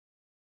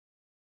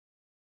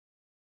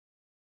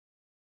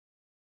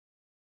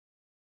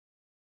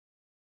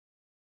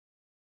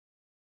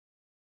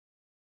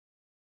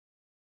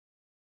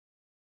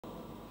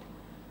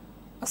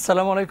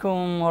আসসালামু আলাইকুম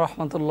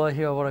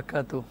রহমতুল্লাহি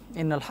ওবরাকাতু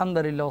ইন্নাল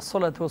হামদুলিল্লাহ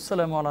ওয়াসসালাতু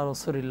ওয়াসসালামু আলা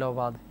রাসূলিল্লাহ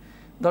বাদ।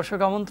 দর্শক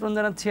আমন্ত্রণ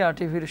জানাচ্ছি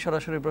আরটিভির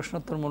সরাসরি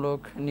প্রশ্নোত্তরমূলক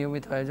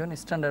নিয়মিত আয়োজন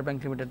স্ট্যান্ডার্ড ব্যাংক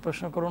লিমিটেড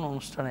প্রশ্ন করুন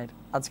অনুষ্ঠানের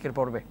আজকের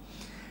পর্বে।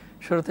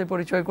 শুরুতে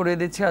পরিচয় করিয়ে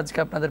দিচ্ছি, আজকে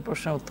আপনাদের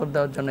প্রশ্নের উত্তর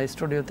দেওয়ার জন্য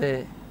স্টুডিওতে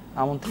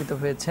আমন্ত্রিত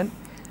হয়েছেন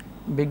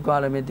বিজ্ঞ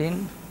আলেমে দ্বীন,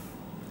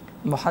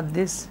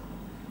 মুহাদ্দিস,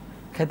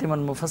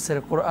 খ্যাতিমান মুফাসসির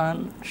কুরআন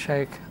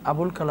শেখ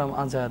আবুল কালাম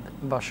আজাদ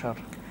বাশার।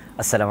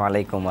 আসসালামু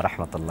আলাইকুম ওয়া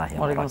রাহমাতুল্লাহি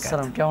ওয়া ওয়ালাইকুম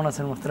আসসালাম। কেমন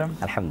আছেন মুহতারাম?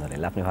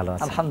 আলহামদুলিল্লাহ, আপনি ভালো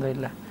আছেন?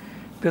 আলহামদুলিল্লাহ।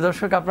 প্রিয়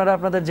দর্শক, আপনারা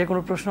আপনাদের যে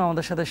কোনো প্রশ্ন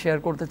আমাদের সাথে শেয়ার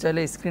করতে চাইলে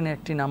স্ক্রিনে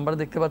একটি নাম্বার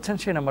দেখতে পাচ্ছেন,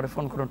 সেই নাম্বারে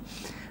ফোন করুন।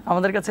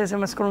 আমাদের কাছে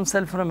এসএমএস করুন,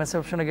 সেল ফোনে মেসেজ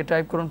অপশনে গিয়ে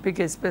টাইপ করুন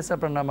পিকে স্পেস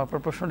আপনার নাম,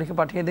 আপনার প্রশ্ন লিখে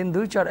পাঠিয়ে দিন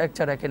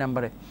 24141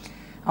 নাম্বারে।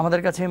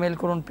 আমাদের কাছে ইমেল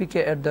করুন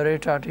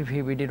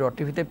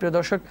pk@rtvbd.tv-তে। প্রিয়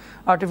দর্শক,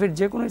 আরটিভির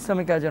যে কোনো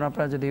ইসলামিক আয়োজন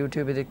আপনারা যদি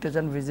ইউটিউবে দেখতে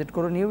চান ভিজিট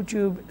করুন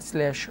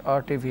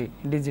youtube/rtv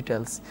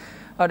ডিজিটালস।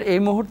 আর এই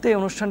মুহূর্তে এই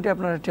অনুষ্ঠানটি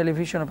আপনারা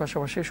টেলিভিশনের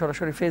পাশাপাশি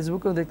সরাসরি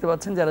ফেসবুকেও দেখতে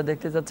পাচ্ছেন। যারা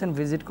দেখতে চাচ্ছেন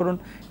ভিজিট করুন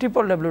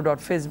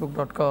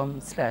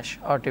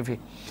www.facebook.com/rtv।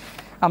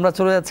 আমরা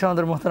চলে যাচ্ছি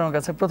আমাদের মোহতারামের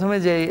কাছে। প্রথমে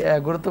যে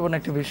গুরুত্বপূর্ণ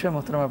একটি বিষয়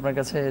মোহতারাম আপনার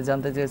কাছে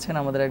জানতে চেয়েছেন,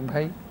 আমাদের এক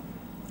ভাই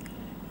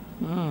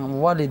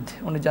ওয়ালিদ,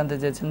 উনি জানতে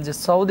চেয়েছেন যে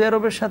সৌদি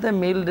আরবের সাথে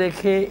মিল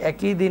রেখে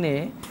একই দিনে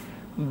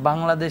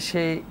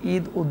বাংলাদেশে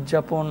ঈদ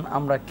উদযাপন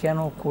আমরা কেন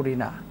করি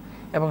না,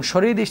 এবং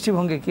শরীয়ী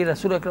দৃষ্টিভঙ্গি কি,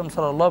 রাসূল আকরাম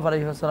সাল্লাল্লাহু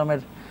আলাইহি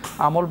ওয়াসাল্লামের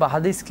আমল বা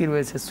হাদিস কি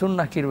রয়েছে,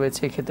 সুন্নাহ কি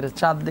রয়েছে এক্ষেত্রে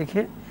চাঁদ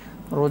দেখে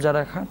রোজা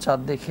রাখা, চাঁদ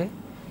দেখে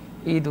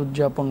ঈদ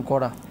উদযাপন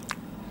করা।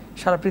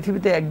 সারা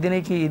পৃথিবীতে একদিনে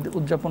কি ঈদ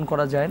উদযাপন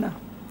করা যায় না?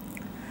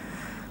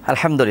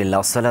 আলহামদুলিল্লাহ,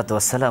 ওয়াসসালাতু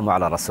ওয়াসসালামু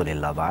আলা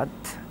রাসূলিল্লাহ বাদ।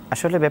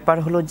 আসলে ব্যাপার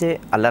হলো যে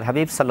আল্লাহর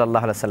হাবিব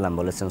সাল্লাল্লাহু আলাইহি সাল্লাম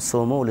বলেছেন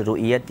সুমু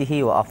লিরুইয়াতিহি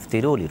ওয়া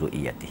আফতিরু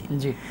লিরুইয়াতিহি।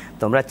 জি,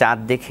 তোমরা চাঁদ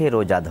দেখে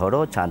রোজা ধরো,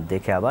 চাঁদ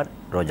দেখে আবার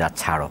রোজা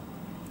ছাড়ো।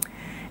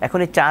 এখন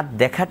এই চাঁদ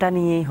দেখাটা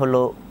নিয়েই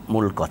হলো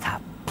মূল কথা।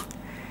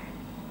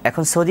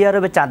 এখন সৌদি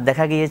আরবে চাঁদ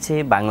দেখা গিয়েছে,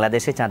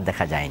 বাংলাদেশে চাঁদ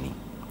দেখা যায়নি।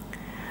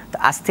 তো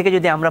আজ থেকে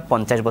যদি আমরা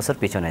 50 বছর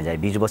পিছনে যাই,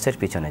 20 বছর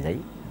পিছনে যাই,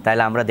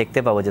 তাহলে আমরা দেখতে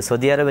পাবো যে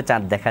সৌদি আরবে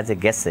চাঁদ দেখা যে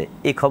গেছে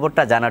এই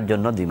খবরটা জানার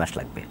জন্য 2 মাস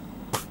লাগবে।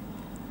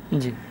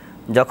 জি,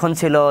 যখন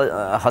ছিল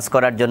হজ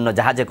করার জন্য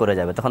জাহাজে করে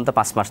যাবে তখন তো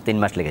 5 মাস 3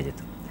 মাস লেগে যেত।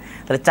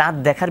 তাহলে চাঁদ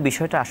দেখার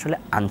বিষয়টা আসলে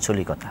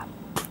আঞ্চলিকতা।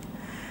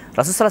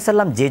 রাসূল সাল্লাল্লাহু আলাইহি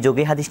সাল্লাম যে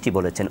যুগে হাদিসটি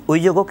বলেছেন ওই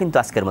যুগও কিন্তু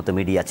আজকের মতো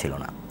মিডিয়া ছিল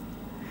না।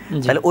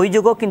 তাহলে ওই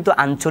যুগও কিন্তু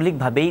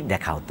আঞ্চলিকভাবেই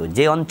দেখা হতো।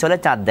 যে অঞ্চলে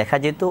চাঁদ দেখা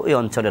যেত ওই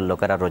অঞ্চলের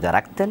লোকেরা রোজা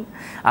রাখতেন,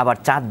 আবার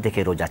চাঁদ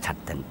দেখে রোজা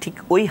ছাড়তেন। ঠিক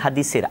ওই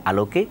হাদিসের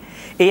আলোকে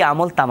এই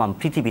আমল তামাম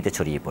পৃথিবীতে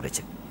ছড়িয়ে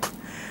পড়েছে।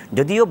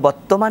 যদিও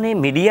বর্তমানে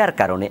মিডিয়ার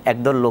কারণে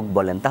একদল লোক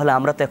বলেন তাহলে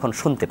আমরা তো এখন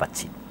শুনতে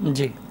পাচ্ছি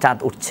জি চাঁদ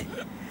উঠছে,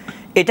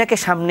 এটাকে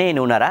সামনে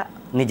এনে ওনারা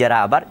নিজেরা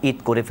আবার ঈদ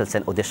করে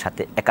ফেলছেন ওদের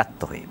সাথে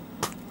একাত্ম হয়ে।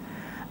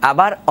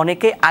 আবার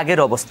অনেকে আগের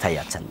অবস্থায়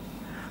আছেন।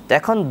 তো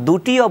এখন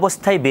দুটি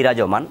অবস্থায়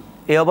বিরাজমান।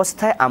 এই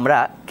অবস্থায় আমরা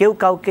কেউ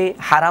কাউকে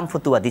হারাম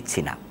ফতুয়া দিচ্ছি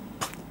না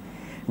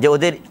যে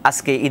ওদের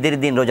আজকে ঈদের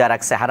দিন রোজা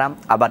রাখছে হারাম,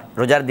 আবার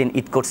রোজার দিন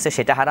ঈদ করছে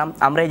সেটা হারাম,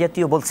 আমরা এই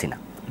জাতীয় বলছি না।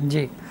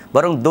 জি,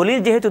 বরং দলিল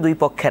যেহেতু দুই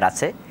পক্ষের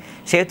আছে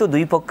সেহেতু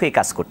দুই পক্ষই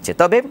কাজ করছে।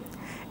 তবে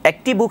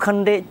একটি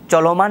ভূখণ্ডে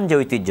চলমান যে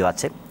ঐতিহ্য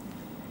আছে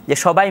যে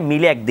সবাই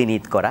মিলে একদিন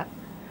ঈদ করা,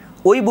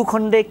 ওই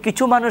ভূখণ্ডে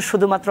কিছু মানুষ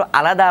শুধুমাত্র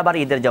আলাদা আবার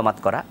ঈদের জামাত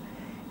করা,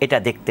 এটা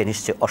দেখতে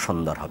নিশ্চয়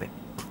অসুন্দর হবে।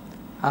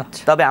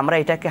 আচ্ছা, তবে আমরা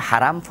এটাকে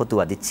হারাম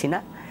ফতুয়া দিচ্ছি না,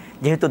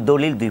 যেহেতু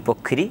দলিল দুই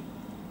পক্ষেরই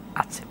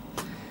আছে।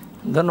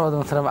 ধন্যবাদ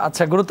মোহতারাম।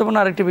 আচ্ছা, গুরুত্বপূর্ণ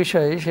আরেকটি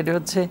বিষয়, সেটি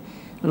হচ্ছে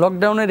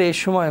লকডাউনের এই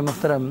সময়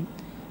মোহতারাম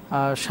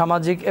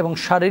সামাজিক এবং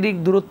শারীরিক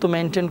দূরত্ব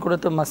মেনটেন করে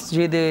তো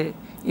মসজিদে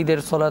ঈদের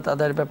সলাত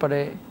আদায়ের ব্যাপারে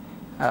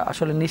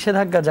আসলে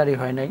নিষেধাজ্ঞা জারি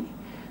হয় নাই।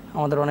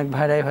 আমাদের অনেক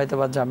ভাইরাই হয়তো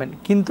বা যাবেন,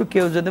 কিন্তু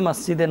কেউ যদি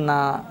মসজিদে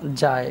না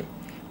যায়,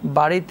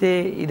 বাড়িতে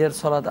ঈদের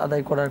সলাত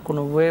আদায় করার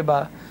কোনো ওয়ে বা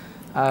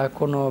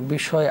কোনো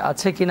বিষয়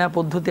আছে কিনা,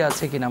 পদ্ধতি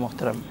আছে কিনা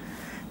মোহতারাম?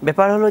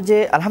 ব্যাপার হলো যে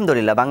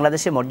আলহামদুলিল্লাহ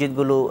বাংলাদেশে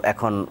মসজিদগুলো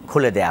এখন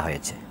খুলে দেয়া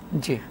হয়েছে।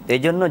 জি, এই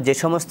জন্য যে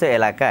সমস্ত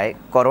এলাকায়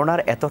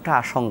করোনার এতটা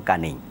আশঙ্কা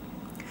নেই,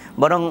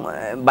 বরং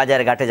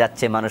বাজার ঘাটে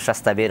যাচ্ছে মানুষ,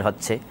 রাস্তা বের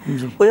হচ্ছে,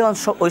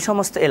 ওই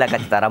সমস্ত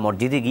এলাকায় তারা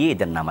মসজিদে গিয়ে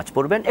ঈদের নামাজ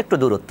পড়বেন একটু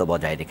দূরত্ব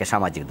বজায় রেখে,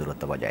 সামাজিক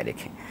দূরত্ব বজায়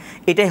রেখে।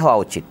 এটাই হওয়া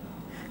উচিত,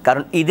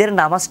 কারণ ঈদের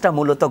নামাজটা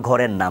মূলত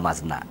ঘরের নামাজ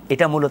না,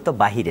 এটা মূলত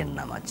বাহিরের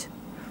নামাজ।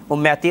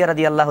 উম্মে আতিয়া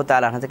রাদিয়াল্লাহু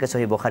তাআলা আনহা থেকে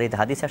সহিহ বুখারীতে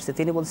হাদিস আসছে,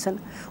 তিনি বলছেন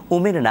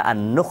উমিরনা আন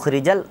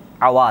নুখরিজাল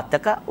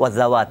আওয়াতাকা ওয়া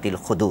যাওয়াতিল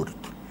খুদুর,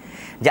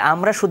 যে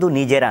আমরা শুধু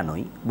নিজেরা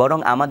নই বরং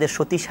আমাদের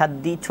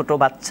সতীসাধ্যী ছোট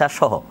বাচ্চা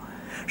সহ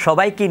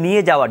সবাইকে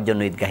নিয়ে যাওয়ার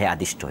জন্য ঈদগাহে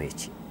আদিষ্ট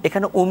হয়েছি।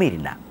 এখানে উমির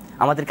না,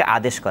 আমাদেরকে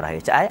আদেশ করা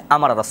হয়েছে।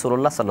 আমার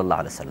রাসূলুল্লাহ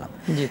সাল্লাল্লাহু আলাইহি সাল্লাম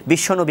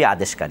বিশ্বনবী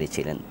আদেশকারী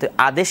ছিলেন। তো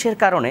আদেশের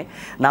কারণে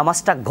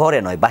নামাজটা ঘরে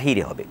নয়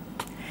বাহিরে হবে।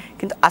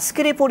 কিন্তু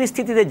আজকের এই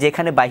পরিস্থিতিতে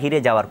যেখানে বাহিরে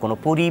যাওয়ার কোনো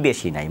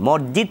পরিবেশই নাই,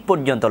 মসজিদ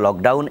পর্যন্ত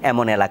লকডাউন,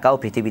 এমন এলাকাও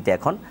পৃথিবীতে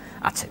এখন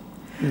আছে।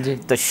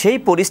 তো সেই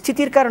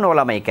পরিস্থিতির কারণে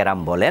ওলামায়ে কেরাম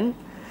বলেন,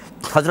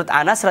 হযরত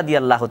আনাস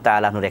রাদিয়াল্লাহু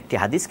তাআলা আনহুর একটি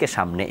হাদিসকে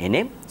সামনে এনে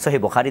সহিহ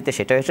বুখারীতে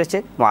সেটা এসেছে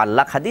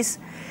মুআল্লাক হাদিস,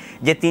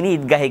 যে তিনি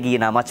ঈদগাহে গিয়ে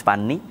নামাজ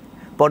পাননি,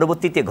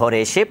 পরবর্তীতে ঘরে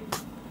এসে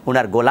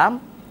ওনার গোলাম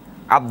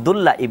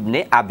আব্দুল্লাহ ইবনে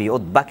আবি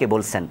উতবাকে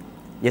বলছেন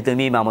যে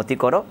তুমি ইমামতি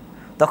করো।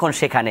 তখন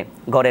সেখানে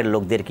ঘরের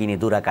লোকদের কিনে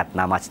 2 রাকাত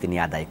নামাজ তিনি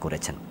আদায়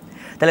করেছেন।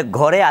 তাহলে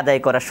ঘরে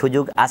আদায় করার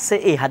সুযোগ আছে।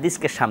 এই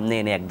হাদিসকে সামনে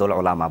এনে একদল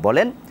ওলামা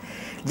বলেন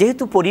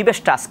যেহেতু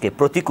পরিবেশটা আজকে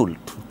প্রতিকূল,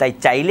 তাই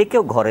চাইলে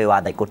কেউ ঘরেও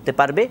আদায় করতে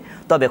পারবে,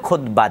 তবে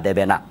খুতবা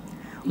দেবে না।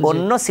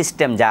 অন্য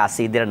সিস্টেম যা আছে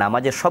ঈদের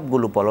নামাজে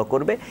সবগুলো ফলো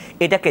করবে,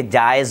 এটাকে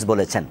জায়েজ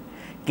বলেছেন।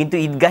 কিন্তু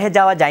ঈদগাহে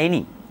যাওয়া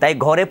যায়নি, তাই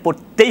ঘরে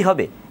পড়তেই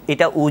হবে,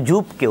 এটা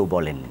উজুব কেউ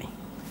বলেননি।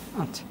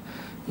 আচ্ছা,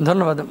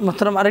 ধন্যবাদ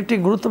মোহতারাম। আরেকটি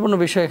গুরুত্বপূর্ণ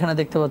বিষয় এখানে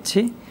দেখতে পাচ্ছি,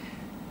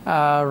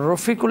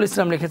 রফিকুল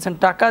ইসলাম লিখেছেন,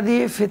 টাকা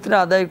দিয়ে ফিতরা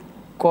আদায়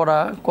করা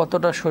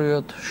কতটা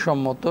শরীয়ত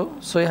সম্মত?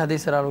 সহিহ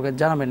হাদিসের আলোকে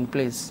জানাবেন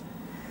প্লিজ।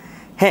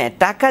 হ্যাঁ,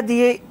 টাকা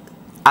দিয়ে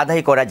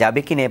আদায় করা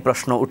যাবে কিনা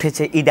প্রশ্ন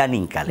উঠেছে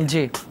ইদানিং কালে।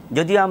 জি,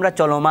 যদিও আমরা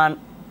চলমান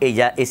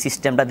এই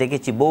সিস্টেমটা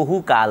দেখেছি বহু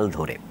কাল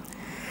ধরে।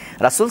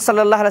 রাসূল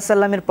সাল্লাল্লাহু আলাইহি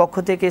সাল্লামের পক্ষ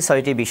থেকে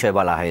 6টি বিষয়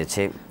বলা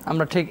হয়েছে।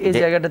 আমরা ঠিক এই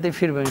জায়গাটাতেই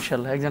ফিরবো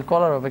ইনশাআল্লাহ। একজন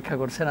কলার অপেক্ষা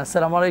করছেন।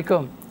 আসসালামু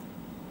আলাইকুম।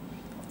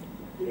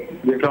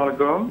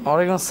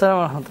 ওয়ালাইকুম আসসালাম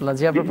ওয়া রাহমাতুল্লাহ।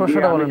 জি, আপনার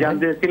প্রশ্নটা বলেন। আমি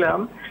জানতেছিলাম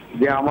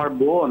যে আমার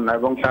বোন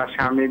এবং তার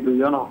স্বামী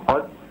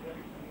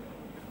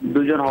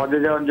দুজন হজে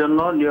যাওয়ার জন্য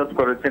নিয়ত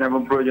করেছেন এবং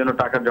প্রয়োজনীয়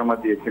টাকা জমা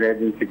দিয়েছিলেন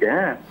এজেন্সিকে।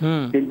 হ্যাঁ,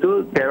 কিন্তু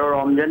 13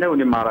 রমজানে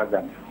উনি মারা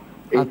যান।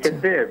 এই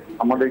ক্ষেত্রে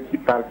আমাদের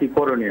তার কি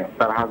করণীয়,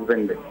 তার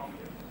হাজবেন্ডের?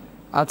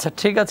 আচ্ছা,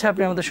 ঠিক আছে,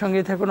 আপনি আমাদের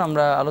সঙ্গেই থাকুন,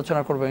 আমরা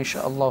আলোচনা করবো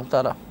ইনশাআল্লাহ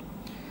তাআলা।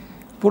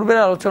 পূর্বের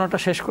আলোচনাটা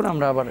শেষ করে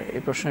আমরা আবার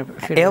এই প্রশ্নে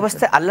ফিরে। এই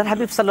অবস্থায় আল্লাহর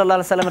হাবিব সাল্লাল্লাহু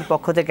আলাইহি সাল্লামের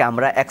পক্ষ থেকে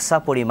আমরা 100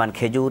 পরিমাণ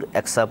খেজুর,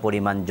 100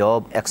 পরিমাণ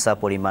জব, 100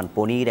 পরিমাণ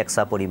পনির,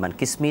 100 পরিমাণ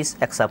কিশমিশ,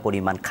 100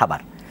 পরিমাণ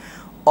খাবার,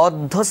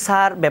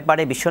 অর্ধসার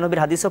ব্যাপারে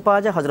বিশ্বনবীর হাদিসও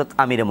পাওয়া যায়, হযরত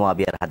আমির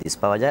মুয়াবিয়ার হাদিস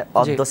পাওয়া যায়,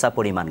 অর্ধসা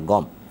পরিমাণ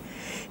গম,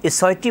 এই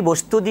 6টি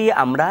বস্তু দিয়ে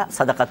আমরা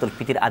সাদাকাতুল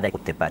ফিতর আদায়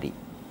করতে পারি।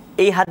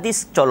 এই হাদিস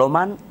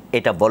চলমান,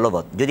 এটা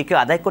বলবৎ, যদি কেউ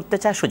আদায় করতে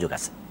চায় সুযোগ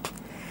আছে।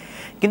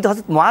 কিন্তু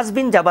হযরত মুআজ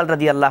বিন জাবাল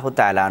রাদিয়াল্লাহু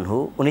তাআলা আনহু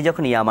উনি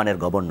যখন ইয়ামানের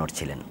গভর্নর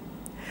ছিলেন,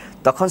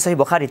 তখন সহিহ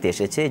বুখারীতে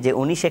এসেছে যে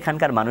উনি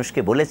সেখানকার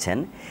মানুষকে বলেছেন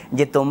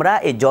যে তোমরা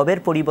এই জবের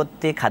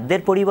পরিবর্তে,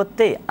 খাদ্যের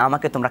পরিবর্তে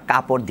আমাকে তোমরা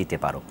কাপড় দিতে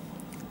পারো।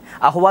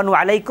 আহওয়ানু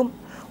আলাইকুম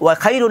ওয়া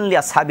খায়রুন লি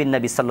আসহাবিন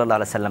নবী সাল্লাল্লাহু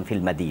আলাইহি সাল্লাম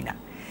ফিল মাদিনা।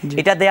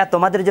 এটা দেয়া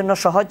তোমাদের জন্য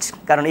সহজ,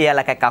 কারণ এই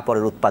এলাকায়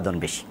কাপড়ের উৎপাদন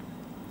বেশি।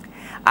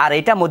 আর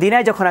এটা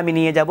মদিনায় যখন আমি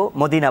নিয়ে যাব,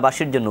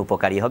 মদিনাবাসীর জন্য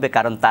উপকারী হবে,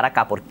 কারণ তারা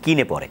কাপড়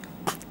কিনে পরে।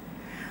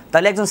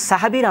 তাহলে একজন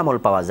সাহাবীর আমল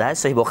পাওয়া যায়,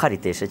 সহিহ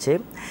বুখারীতে এসেছে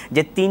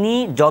যে তিনি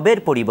জবের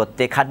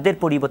পরিবর্তে, খাদ্যের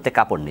পরিবর্তে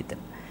কাপড় নিতেন।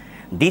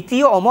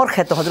 দ্বিতীয় ওমর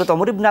খ্যাত হযরত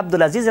ওমর ইবনে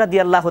আব্দুল আজিজ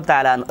রাদিয়াল্লাহু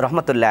তাআলা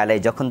রাহমাতুল্লাহ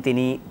আলাইহি যখন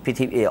তিনি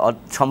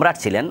সম্রাট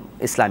ছিলেন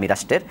ইসলামী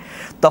রাষ্ট্রের,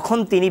 তখন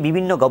তিনি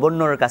বিভিন্ন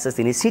গভর্নরের কাছে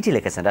তিনি চিঠি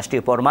লিখেছেন,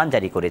 রাষ্ট্রীয় ফরমান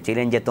জারি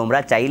করেছিলেন যে তোমরা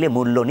চাইলে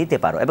মূল্য নিতে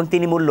পারো, এবং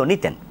তিনি মূল্য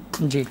নিতেন।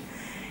 জি,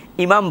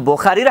 ইমাম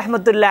বুখারী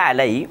রাহমাতুল্লাহ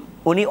আলাইহি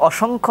উনি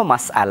অসংখ্য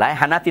মাসআলায়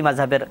হানাফি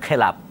মাযহাবের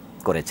খেলাফ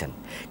করেছেন,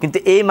 কিন্তু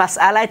এই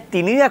মাসআলায়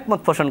তিনিও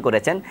একমত পোষণ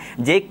করেছেন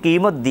যে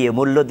কিমত দিয়ে,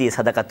 মূল্য দিয়ে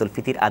সাদাকাতুল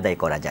ফিতর আদায়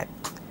করা যায়।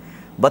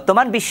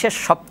 বর্তমান বিশ্বের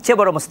সবচেয়ে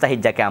বড় মুস্তাহিদ,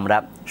 যাকে আমরা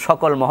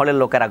সকল মহলের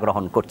লোকেরা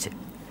গ্রহণ করছে,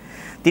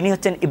 তিনি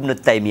হচ্ছেন ইবনে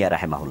তাইমিয়া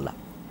রাহিমাহুল্লাহ।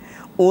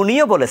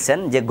 উনিও বলেছেন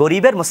যে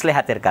গরিবের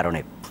মাসলাহাতের কারণে,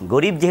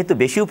 গরিব যেহেতু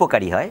বেশি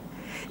উপকারী হয়,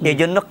 এই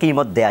জন্য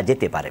কিমত দেয়া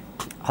যেতে পারে।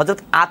 হযরত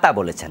আতা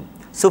বলেছেন,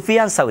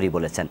 সুফিয়ান সাউরি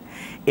বলেছেন,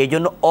 এই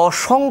জন্য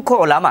অসংখ্য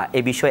ওলামা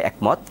এ বিষয়ে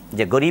একমত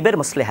যে গরিবের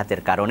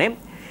মাসলাহাতের কারণে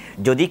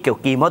যদি কেউ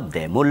কিমত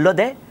দেয়, মূল্য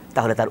দেয়,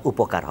 তাহলে তার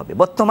উপকার হবে।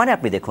 বর্তমানে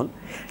আপনি দেখুন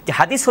যে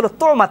হাদিস হলো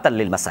তুমাতাল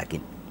লিল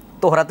মাসাকিন,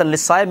 তোহরাতান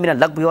লিস-সায়িম মিনাল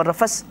লাগবি ওয়ার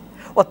রাফাস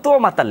ওয়া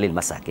তুমাতাল লিল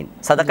মাসাকিন।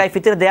 সাদাকায়ে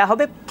ফিতর দেয়া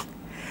হবে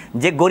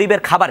যে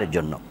গরিবের খাবারের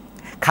জন্য।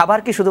 খাবার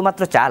কি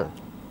শুধুমাত্র চাল,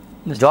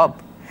 জব?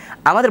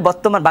 আমাদের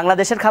বর্তমান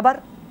বাংলাদেশের খাবার,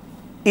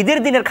 ঈদের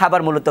দিনের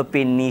খাবার মূলত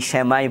পিন্নি,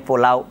 সেমাই,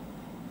 পোলাও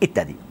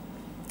ইত্যাদি।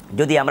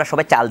 যদি আমরা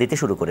সবাই চাল দিতে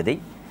শুরু করে দিই,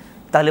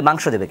 তাহলে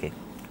মাংস দেবে কে?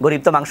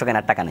 গরিব তো মাংস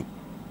কেনার টাকা নেই।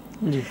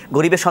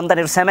 গরিবের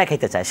সন্তানের সেমাই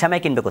খাইতে চায়, সেমাই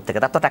কিনবে কোত্থেকে?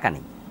 তার তো টাকা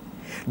নেই।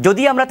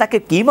 যদি আমরা তাকে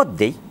কিমত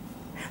দেই,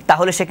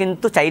 তাহলে সে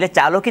কিন্তু চাইলে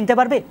চালও কিনতে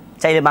পারবে,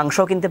 চাইলে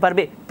মাংসও কিনতে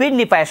পারবে,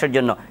 পিন্নি পায়েসের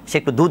জন্য সে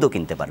একটু দুধও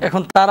কিনতে পারবে।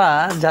 এখন তারা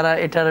যারা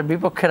এটার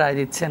বিপক্ষে রায়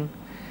দিচ্ছেন,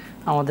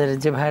 আমাদের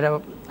যে ভাইরা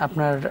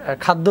আপনার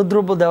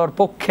খাদ্যদ্রব্য দেওয়ার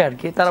পক্ষে আর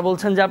কি, তারা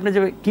বলছেন যে আপনি যে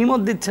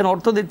কিমত দিচ্ছেন,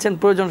 অর্থ দিচ্ছেন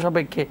প্রয়োজন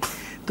সাপেক্ষে,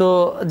 তো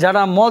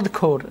যারা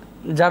মদখোর,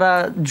 যারা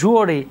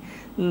জুয়ারি,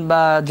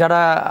 বা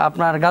যারা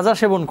আপনার গাঁজা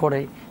সেবন করে,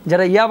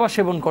 যারা ইয়াবা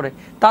সেবন করে,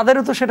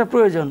 তাদেরও তো সেটা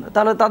প্রয়োজন,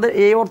 তাহলে তাদের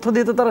এই অর্থ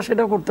দিয়ে তো তারা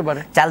সেটাও করতে পারে।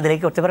 চাল দিলে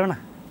কি করতে পারবে না?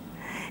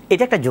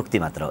 এটা একটা যুক্তি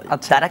মাত্র।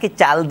 তারা কি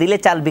চাল দিলে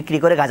চাল বিক্রি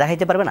করে গাঁজা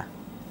খাইতে পারবে না?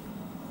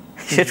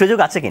 সে সুযোগ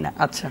আছে কিনা?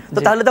 আচ্ছা, তো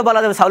তাহলে তো বলা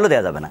যাবে চাউলও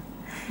দেওয়া যাবে না।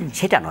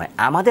 সেটা নয়,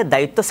 আমাদের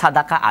দায়িত্ব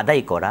সাদাকা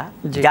আদায় করা।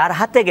 যার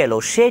হাতে গেল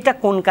সেটা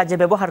কোন কাজে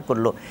ব্যবহার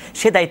করলো,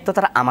 সে দায়িত্ব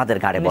তারা আমাদের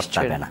ঘাড়ে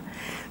বসাবে না।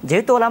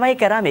 যেহেতু ওলামায়ে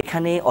কেরাম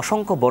এখানে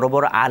অসংখ্য বড়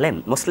বড় আলেম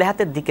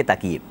মুসলিহাতের দিকে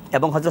তাকিয়ে,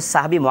 এবং হযরত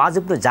সাহাবী মুআজ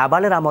ইবনে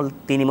জাবালের আমল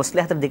তিনি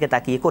মুসলিহাতের দিকে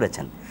তাকিয়ে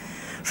করেছেন,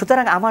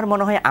 সুতরাং আমার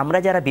মনে হয় আমরা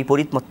যারা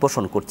বিপরীত মত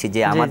পোষণ করছি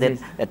যে আমাদের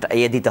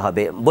দিতে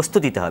হবে, বস্তু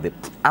দিতে হবে,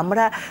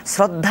 আমরা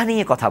শ্রদ্ধা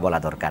নিয়ে কথা বলা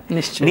দরকার।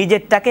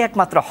 নিজেরটাকে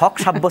একমাত্র হক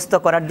সাব্যস্ত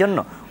করার জন্য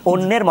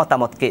অন্যের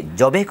মতামতকে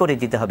জবে করে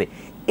দিতে হবে,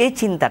 এই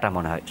চিন্তাটা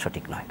মনে হয়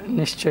সঠিক নয়।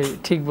 নিশ্চয়ই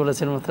ঠিক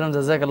বলেছেন মোহতারাম,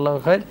 জাযাকাল্লাহু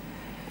খায়র।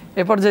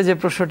 এরপর যে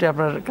প্রশ্নটি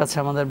আপনার কাছে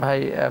আমাদের ভাই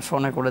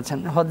ফোনে করেছেন,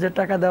 হজ্জের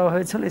টাকা দেওয়া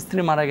হয়েছিল,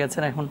 স্ত্রী মারা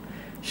গেছেন, এখন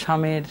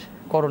স্বামীর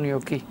করণীয়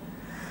কি?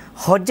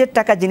 হজ্জের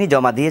টাকা যিনি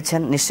জমা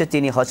দিয়েছেন নিশ্চয়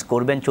তিনি হজ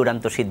করবেন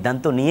চূড়ান্ত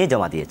সিদ্ধান্ত নিয়ে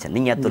জমা দিয়েছেন।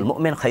 নিয়াতুল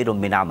মুমিন খায়রুম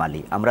মিন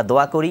আমালি। আমরা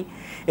দোয়া করি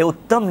এই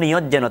উত্তম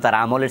নিয়ত যেন তার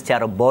আমলের চেয়ে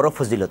আরও বড়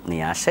ফজিলত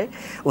নিয়ে আসে,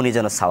 উনি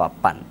যেন সওয়াব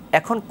পান।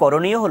 এখন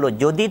করণীয় হলো,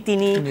 যদি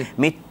তিনি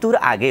মৃত্যুর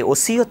আগে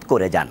ওসিয়ত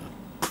করে যান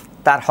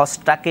তার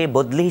হজটাকে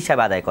বদলি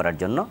হিসাবে আদায় করার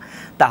জন্য,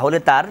 তাহলে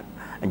তার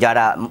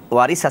যারা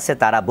ওয়ারিস আছে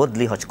তারা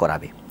বদলি হজ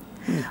করাবে।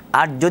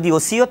 আর যদি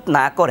ওসিয়ত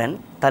না করেন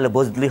তাহলে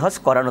বদলি হজ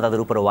করানো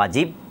তাদের উপর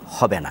ওয়াজিব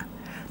হবে না।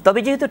 তবে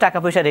যেহেতু টাকা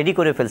পয়সা রেডি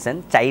করে ফেলছেন,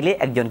 চাইলে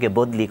একজনকে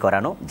বদলি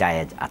করানো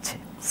জায়েজ আছে,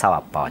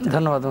 সওয়াব পাওয়া যায়।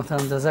 ধন্যবাদ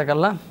মোহতারাম,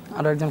 জাযাকাল্লাহ।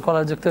 আর একজন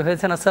কলার যুক্ত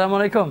হয়েছেন। আসসালামু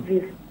আলাইকুম।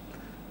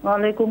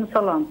 ওয়ালাইকুম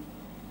সালাম।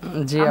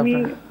 জি, আমি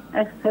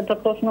একটা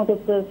প্রশ্ন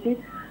করতে চাইছি।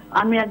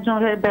 আমি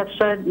একজনের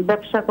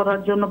ব্যবসা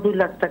করার জন্য 2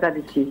 লাখ টাকা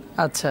দিচ্ছি।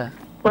 আচ্ছা।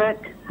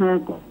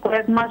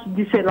 কয়েক মাস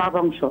দিছে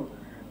লাভাংশ,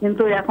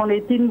 কিন্তু এখন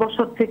এই 3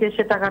 বছর থেকে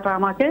সে টাকাটা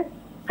আমাকে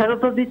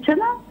ফেরতও দিচ্ছে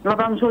না,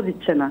 লাভাংশও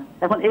দিচ্ছে না।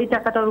 এখন এই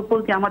টাকাটার উপর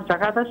কি আমার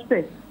যাকাত আসবে?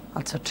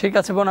 আচ্ছা, ঠিক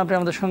আছে বোন, আপনি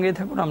আমাদের সঙ্গেই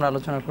থাকুন, আমরা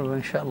আলোচনা করবো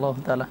ইনশাআল্লাহ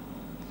তাআলা।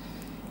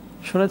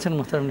 শুনেছেন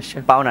মোহতারাম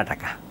নিশ্চয়? পাওনা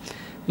টাকা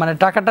মানে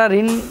টাকাটা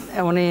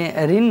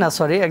ঋণ না,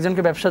 সরি,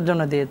 একজনকে ব্যবসার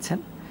জন্য দিয়েছেন।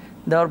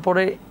 দেওয়ার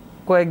পরে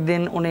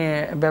কয়েকদিন উনি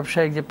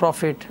ব্যবসায়িক যে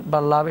প্রফিট বা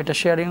লাভ এটা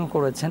শেয়ারিংও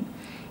করেছেন।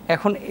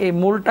 এখন এই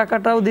মূল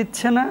টাকাটাও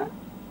দিচ্ছে না,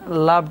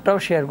 লাভটাও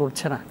শেয়ার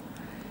করছে না।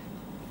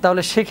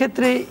 তাহলে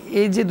সেক্ষেত্রে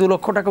এই যে 2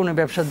 লক্ষ টাকা উনি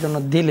ব্যবসার জন্য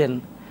দিলেন,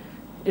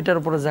 এটার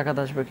উপরে যাকাত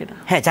আসবে কিনা?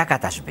 হ্যাঁ,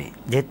 যাকাত আসবে,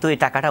 যেহেতু এই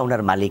টাকাটা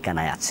ওনার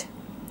মালিকানায় আছে।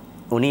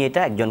 উনি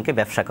এটা একজনকে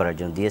ব্যবসা করার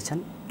জন্য দিয়েছেন,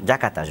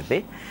 যাকাত আসবে।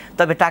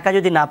 তবে টাকা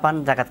যদি না পান,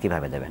 যাকাত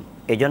কিভাবে দেবেন?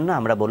 এই জন্য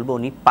আমরা বলবো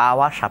উনি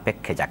পাওয়া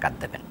সাপেক্ষে যাকাত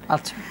দেবেন।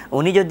 আচ্ছা।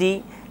 উনি যদি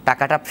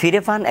টাকাটা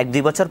ফিরে পান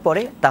 1-2 বছর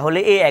পরে, তাহলে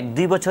এই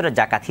 1-2 বছরের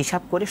যাকাত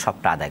হিসাব করে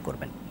সবটা আদায়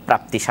করবেন,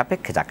 প্রাপ্তি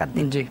সাপেক্ষে যাকাত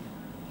দিন। জি,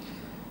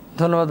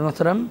 ধন্যবাদ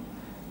মোহতারাম।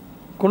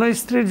 কোনো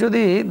স্ত্রীর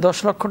যদি 10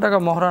 লক্ষ টাকা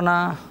মহারণা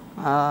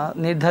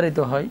নির্ধারিত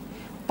হয়,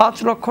 5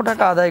 লক্ষ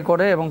টাকা আদায়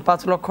করে এবং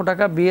 5 লক্ষ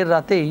টাকা বিয়ের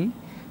রাতেই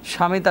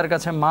স্বামী তার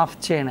কাছে মাফ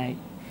চেয়ে নেয়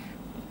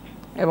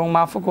এবং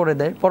মাফও করে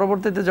দেয়,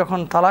 পরবর্তীতে যখন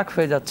তালাক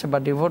হয়ে যাচ্ছে বা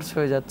ডিভোর্স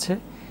হয়ে যাচ্ছে,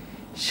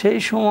 সেই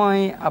সময়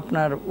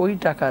আপনার ওই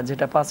টাকা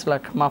যেটা 5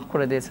 লাখ মাফ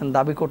করে দিয়েছেন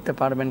দাবি করতে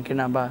পারবেন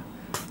কিনা বা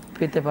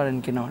পেতে পারেন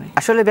কিনা? উনি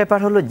আসলে ব্যাপার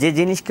হলো, যে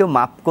জিনিস কেউ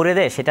মাফ করে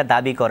দেয় সেটা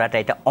দাবি করাটা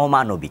এটা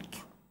অমানবিক।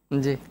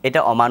 জি, এটা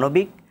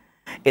অমানবিক,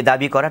 এ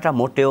দাবি করাটা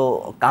মোটেও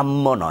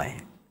কাম্য নয়।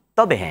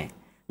 তবে হ্যাঁ,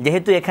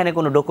 যেহেতু এখানে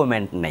কোনো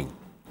ডকুমেন্ট নেই,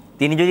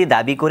 তিনি যদি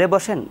দাবি করে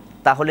বসেন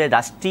তাহলে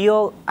রাষ্ট্রীয়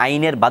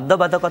আইনের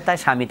বাধ্যবাধকতায়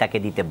স্বামী তাকে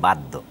দিতে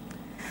বাধ্য।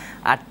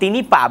 আর তিনি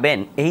পাবেন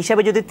এই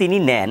হিসাবে যদি তিনি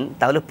নেন,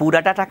 তাহলে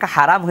পুরাটা টাকা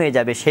হারাম হয়ে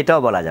যাবে সেটাও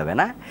বলা যাবে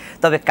না,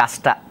 তবে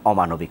কাজটা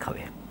অমানবিক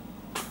হবে।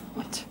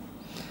 আচ্ছা,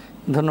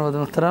 ধন্যবাদ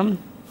মোহতারাম।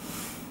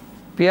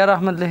 পিয়ার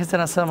আহমেদ লিখেছেন,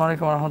 আসসালামু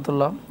আলাইকুম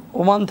রহমতুল্লাহ।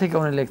 ওমান থেকে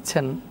উনি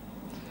লিখছেন,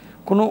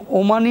 কোনো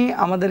ওমানি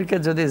আমাদেরকে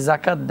যদি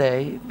যাকাত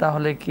দেয়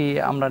তাহলে কি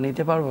আমরা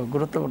নিতে পারবো?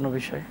 গুরুত্বপূর্ণ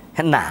বিষয়।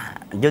 না,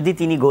 যদি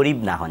তিনি গরিব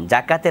না হন।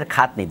 যাকাতের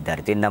খাত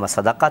নির্ধারিত, ইন্নামা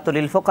সাদাকাতুল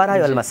লিল ফুকারা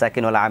ওয়াল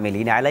মাসাকিন ওয়াল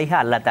আমিলিনা আলাইহা।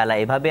 আল্লাহ তাআলা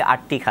এভাবে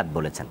 8টি খাত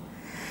বলেছেন।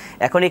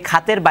 এখন এই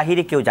খাতের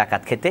বাহিরে কেউ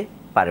যাকাত খেতে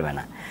পারবে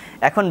না।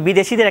 এখন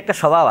বিদেশিদের একটা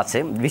স্বভাব আছে,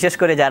 বিশেষ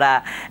করে যারা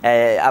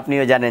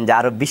আপনিও জানেন যে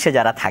আরব বিশ্বে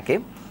যারা থাকে,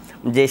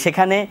 যে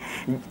সেখানে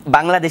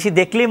বাংলাদেশি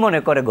দেখলেই মনে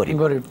করে গরিব,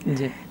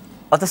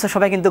 অথচ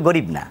সবাই কিন্তু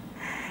গরিব না।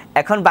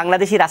 এখন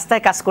বাংলাদেশি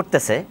রাস্তায় কাজ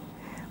করতেছে,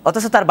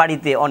 অথচ তার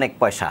বাড়িতে অনেক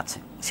পয়সা আছে,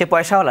 সে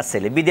পয়সাওয়ালা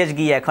ছেলে, বিদেশ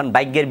গিয়ে এখন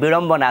ভাগ্যের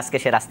বিড়ম্বনা আজকে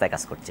সে রাস্তায়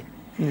কাজ করছে।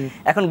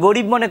 এখন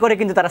গরিব মনে করে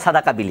কিন্তু তারা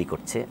সাদাকা বিলি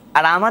করছে,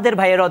 আর আমাদের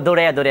ভাইয়েরা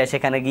দৌড়াইয়া দৌড়াইয়া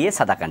সেখানে গিয়ে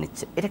সাদাকা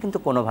নিচ্ছে। এটা কিন্তু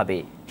কোনোভাবে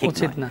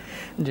ঠিক না।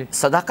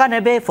 সাদাকা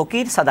নেবে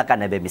ফকির, সাদাকা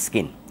নেবে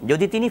মিসকিন।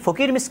 যদি তিনি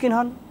ফকির মিসকিন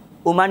হন,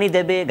 উমানি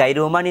দেবে,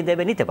 গায়রু উমানি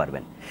দেবে, নিতে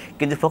পারবেন।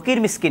 কিন্তু ফকির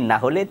মিসকিন না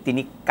হলে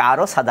তিনি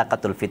কারো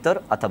সাদাকাতুল ফিতর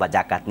অথবা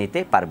জাকাত নিতে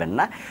পারবেন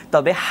না,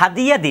 তবে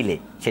হাদিয়া দিলে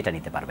সেটা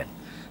নিতে পারবেন।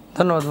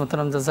 ধন্যবাদ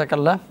মোহতারাম,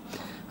 জাযাকাল্লাহ।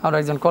 আর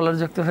একজন কলার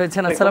যুক্ত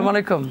হয়েছেন। আসসালামু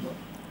আলাইকুম।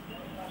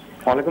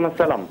 ওয়ালাইকুম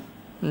আসসালাম।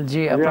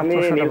 জি, আমি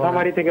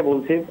নীলফামারী থেকে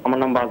বলছি, আমার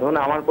নাম বাঁধন।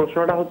 আমার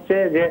প্রশ্নটা হচ্ছে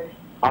যে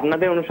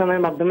আপনাদের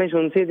অনুষ্ঠানের মাধ্যমে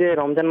শুনছি যে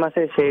রমজান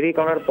মাসে সেহরি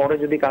করার পরে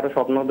যদি কারো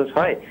স্বপ্নদোষ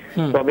হয়,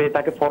 তবে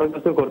তাকে ফরজ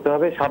গোসল করতে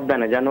হবে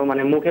সাবধানে, যেন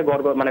মুখে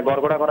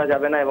গড়গড়া করা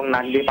যাবে না এবং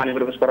নাক দিয়ে পানি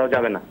প্রবেশ করাও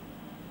যাবে না।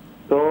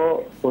 তো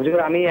হুজুর,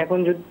 আমি এখন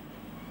যদি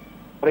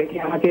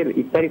আমাকে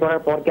ইফতারি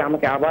করার পর কি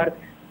আমাকে আবার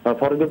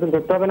ফরজ গোসল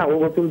করতে হবে না? ও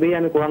গোসল দিয়ে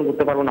আমি কোরআন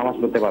পড়তে পারবো, নামাজ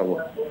পড়তে পারবো?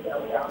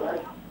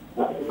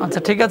 আচ্ছা,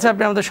 ঠিক আছে,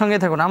 আপনি আমাদের সঙ্গে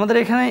থাকুন। আমাদের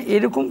এখানে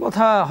এরকম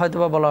কথা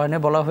হয়তোবা বলা হয়নি,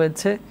 বলা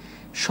হয়েছে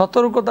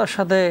সতর্কতার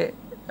সাথে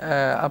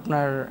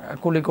আপনার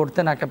কুলি করতে,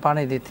 নাকে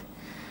পানি দিতে,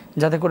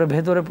 যাতে করে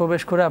ভেতরে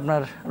প্রবেশ করে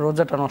আপনার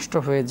রোজাটা নষ্ট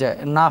হয়ে যায়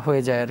না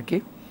হয়ে যায় আর কি,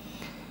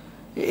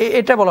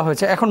 এটা বলা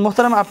হয়েছে। এখন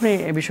মোহতারাম, আপনি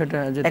এই বিষয়টা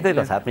একই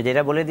কথা আপনি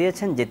যেটা বলে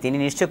দিয়েছেন, যে তিনি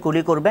নিশ্চয়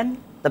কুলি করবেন,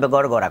 তবে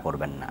গড়গড়া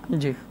করবেন না।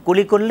 জি,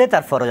 কুলি করলে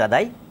তার ফরজ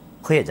আদায়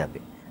হয়ে যাবে।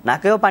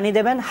 নাকেও পানি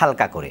দেবেন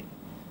হালকা করে,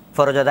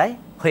 ফরজ আদায়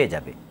হয়ে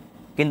যাবে।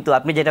 কিন্তু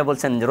আপনি যেটা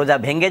বলছেন রোজা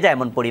ভেঙে যায়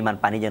এমন পরিমাণ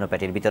পানি যেন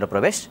পেটের ভিতরে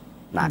প্রবেশ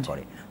না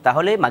করে,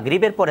 তাহলে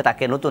মাগরিবের পরে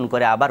তাকে নতুন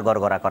করে আবার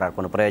গড়গড়া করার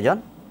কোনো প্রয়োজন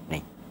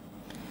নেই।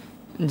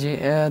 জি,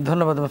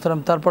 ধন্যবাদ মোহতারাম।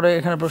 তারপরে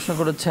এখানে প্রশ্ন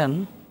করেছেন,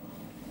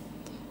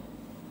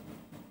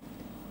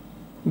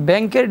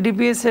 ব্যাংকের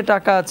ডিপিএস এ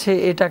টাকা আছে,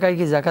 এই টাকায়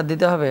কি যাকাত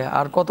দিতে হবে?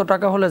 আর কত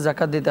টাকা হলে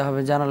যাকাত দিতে হবে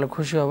জানালে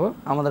খুশি হব।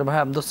 আমাদের ভাই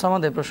আব্দুস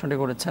সামাদ এই প্রশ্নটি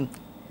করেছেন।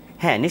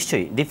 হ্যাঁ,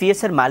 নিশ্চয়ই।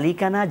 ডিপিএস এর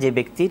মালিকানা যে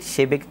ব্যক্তির,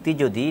 সে ব্যক্তি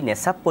যদি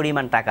নেশাব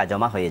পরিমাণ টাকা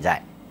জমা হয়ে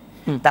যায়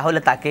তাহলে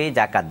তাকে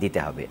যাকাত দিতে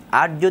হবে।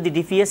 আর যদি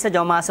ডিপিএস এ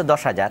জমা আছে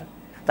 10,000,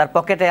 তার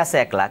পকেটে আছে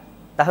 1 লাখ,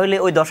 তাহলে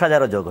ওই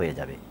 10,000ও যোগ হয়ে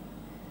যাবে।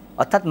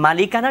 অর্থাৎ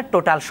মালিকানার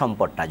টোটাল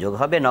সম্পদটা যোগ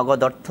হবে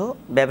নগদ অর্থ,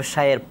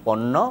 ব্যবসায়ের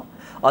পণ্য,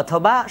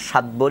 অথবা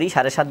 7 বড়ি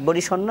 7.5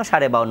 বড়ি স্বর্ণ,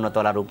 52.5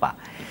 তোলা রূপা।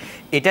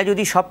 এটা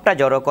যদি সবটা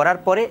জড়ো করার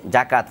পরে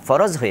জাকাত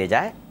ফরজ হয়ে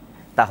যায়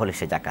তাহলে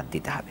সে জাকাত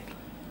দিতে হবে।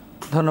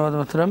 ধন্যবাদ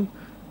মোহতারাম।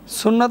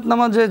 সুন্নাত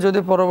নামাজে যদি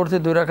পরবর্তী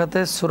 2 রাকাতে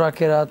সূরা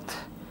কেরাত,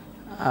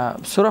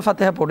 সূরা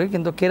ফাতিহা পড়ি,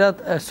 কিন্তু কেরাত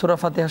সূরা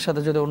ফাতিহার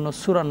সাথে যদি অন্য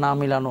সূরা না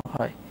মিলানো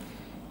হয়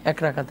 1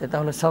 রাকাতে,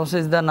 তাহলে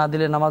সাজদা না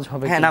দিলে নামাজ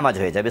হবে? হ্যাঁ, নামাজ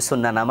হয়ে যাবে।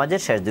 সুন্নাহ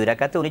নামাজের শেষ 2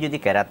 রাকাতে উনি যদি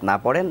কেরাত না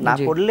পড়েন, না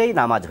পড়লেই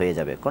নামাজ হয়ে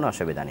যাবে, কোনো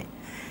অসুবিধা নেই।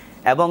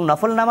 এবং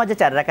নফল নামাজে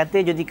 4 রাকাতে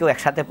যদি কেউ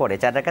একসাথে পড়ে,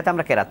 4 রাকাতে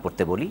আমরা কেরাত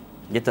পড়তে বলি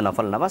যেহেতু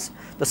নফল নামাজ,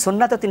 তো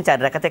সুন্নাতে তিনি 4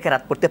 রাকাতে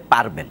কেরাত পড়তে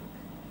পারবেন।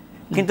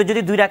 কিন্তু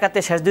যদি 2 রাকাতে,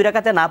 শেষ 2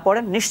 রাকাতে না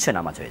পড়েন, নিশ্চয়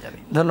নামাজ হয়ে যাবে।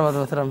 ধন্যবাদ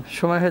মোহতারাম।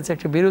 সময় হয়েছে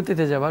একটি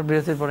বিরতিতে যাবার,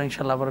 বিরতির পরে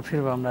ইনশাআল্লাহ আবার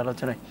ফিরবো আমরা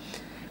আলোচনায়।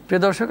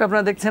 প্রিয় দর্শক,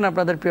 আপনারা দেখছেন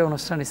আপনাদের প্রিয়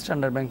অনুষ্ঠান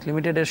স্ট্যান্ডার্ড ব্যাংক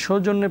লিমিটেডের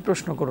সৌজন্যে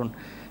প্রশ্ন করুন।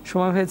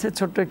 সময় হয়েছে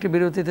ছোট্ট একটি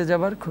বিরতিতে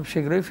যাবার, খুব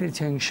শীঘ্রই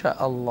ফিরছে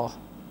ইনশাআল্লাহ।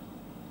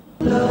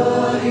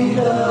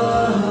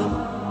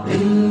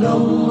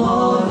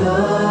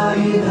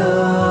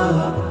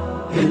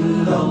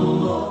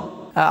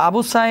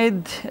 আবু সাইদ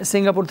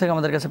সিঙ্গাপুর থেকে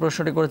আমাদের কাছে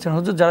প্রশ্নটি করেছেন,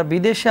 হুজুর যারা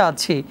বিদেশে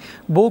আছি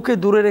বউকে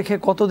দূরে রেখে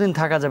কতদিন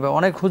থাকা যাবে?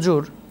 অনেক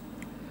হুজুর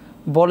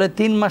বলে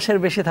 3 মাসের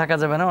বেশি থাকা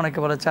যাবে না, অনেকে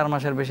বলে 4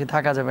 মাসের বেশি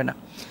থাকা যাবে না।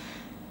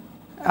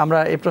 আমরা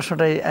এই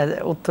প্রশ্নটাই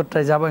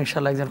উত্তরটাই যাবো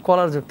ইনশাআল্লাহ। একজন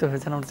কলার যুক্ত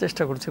হয়েছেন, আমরা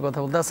চেষ্টা করছি কথা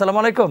বলতে। আসসালামু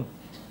আলাইকুম।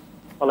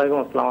 ওয়ালাইকুম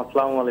আসসালাম।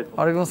 আসসালামু আলাইকুম।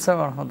 ওয়ালাইকুম আসসালাম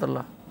ওয়া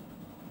রাহমাতুল্লাহ।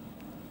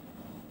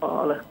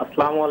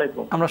 আসসালামু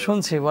আলাইকুম। আমরা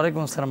শুনছি।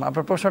 ওয়ালাইকুম আসসালাম।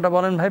 আপনার প্রশ্নটা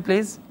বলেন ভাই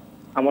প্লিজ।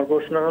 আমার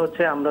প্রশ্ন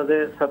হচ্ছে, আমরা যে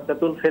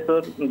সাদকাতুল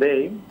ফিতর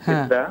দেই,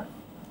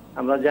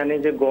 আমরা জানি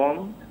যে গম,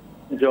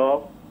 জব,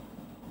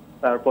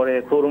 তারপরে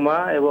খুরমা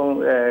এবং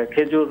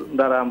খেজুর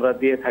দ্বারা আমরা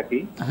দিয়ে থাকি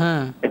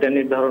এটা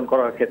নির্ধারণ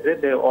করার ক্ষেত্রে।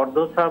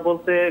 অর্ধসা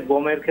বলতে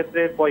গমের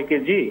ক্ষেত্রে কয়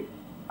কেজি,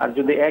 আর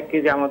যদি 1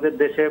 কেজি, আমাদের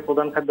দেশে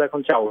প্রধান খাদ্য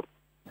এখন চাউল,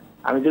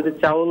 আমি যদি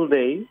চাউল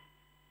দেই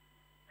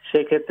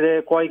সেক্ষেত্রে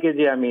কয়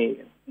কেজি আমি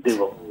দিব?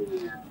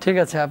 ঠিক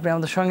আছে, আপনি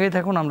আমাদের সঙ্গেই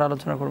থাকুন, আমরা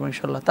আলোচনা করবো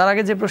ইনশাআল্লাহ। তার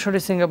আগে যে প্রশ্নটি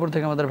সিঙ্গাপুর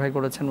থেকে আমাদের ভাই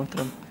করেছেন,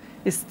 মোহতারাম,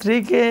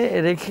 স্ত্রীকে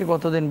রেখে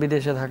কতদিন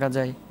বিদেশে থাকা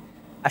যায়?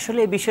 আসলে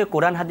এই বিষয়ে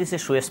কোরআন হাদিসে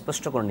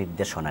সুস্পষ্ট কোনো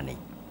নির্দেশনা নেই,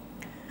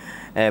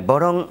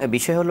 বরং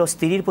বিষয় হলো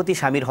স্ত্রীর প্রতি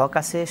স্বামীর হক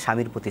আছে,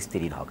 স্বামীর প্রতি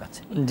স্ত্রীর হক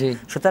আছে। জি।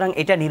 সুতরাং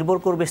এটা নির্ভর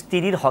করবে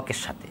স্ত্রীর হকের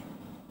সাথে,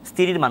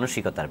 স্ত্রীর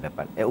মানসিকতার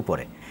ব্যাপার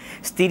উপরে।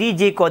 স্ত্রী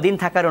যে কদিন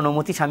থাকার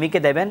অনুমতি স্বামীকে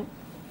দেবেন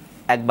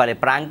একবারে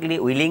প্রাঙ্কলি,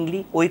 উইলিংলি,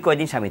 ওই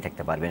কয়দিন স্বামী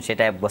থাকতে পারবেন,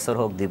 সেটা 1 বছর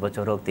হোক, 2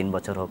 বছর হোক, 3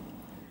 বছর হোক।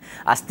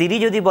 আর স্ত্রী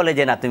যদি বলে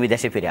যে না তুমি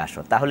দেশে ফিরে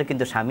আসো, তাহলে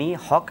কিন্তু স্বামী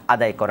হক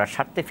আদায় করার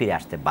স্বার্থে ফিরে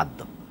আসতে বাধ্য।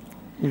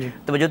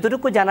 তবে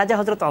যতটুকু জানা যায়,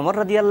 হযরত ওমর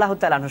রাদিয়াল্লাহু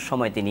তাআলা আনহুর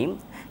সময় তিনি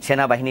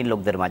সেনাবাহিনীর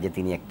লোকদের মাঝে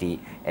তিনি একটি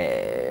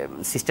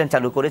সিস্টেম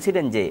চালু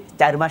করেছিলেন যে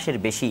 4 মাসের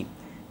বেশি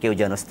কেউ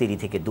যেন স্ত্রী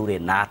থেকে দূরে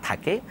না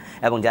থাকে,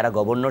 এবং যারা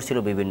গভর্নর ছিল,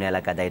 বিভিন্ন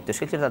এলাকা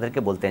দায়িত্বশীল ছিল, তাদেরকে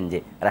বলতেন যে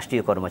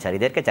রাষ্ট্রীয়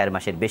কর্মচারীদেরকে 4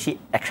 মাসের বেশি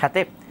একসাথে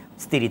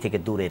স্ত্রী থেকে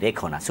দূরে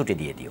রেখো না, ছুটি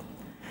দিয়ে দিও।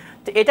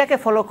 তো এটাকে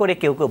ফলো করে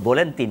কেউ কেউ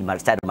বলেন 3 মাস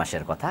 4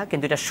 মাসের কথা,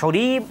 কিন্তু এটা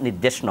শরীয়ী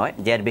নির্দেশ নয়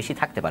যে আর বেশি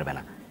থাকতে পারবে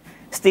না।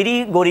 স্ত্রী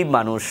গরিব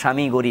মানুষ,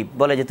 স্বামী গরিব,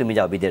 বলে যে তুমি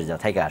যাও বিদেশ যাও,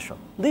 থেকে আসো,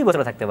 2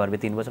 বছর থাকতে পারবে,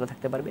 3 বছর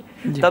থাকতে পারবে।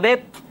 তবে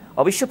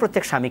অবশ্য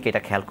প্রত্যেক স্বামীকে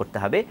এটা খেয়াল করতে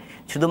হবে,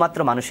 শুধুমাত্র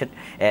মানুষের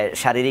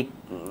শারীরিক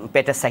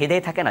পেটের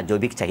চাহিদাই থাকে না,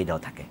 জৈবিক চাহিদাও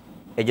থাকে।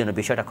 এই জন্য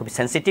বিষয়টা খুব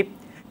সেন্সিটিভ,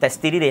 তাই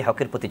স্ত্রীর এই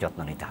হকের প্রতি যত্ন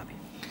নিতে হবে।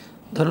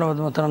 ধন্যবাদ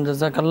মোহতারাম,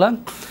 জাযাকাল্লাহ।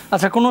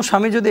 আচ্ছা, কোনো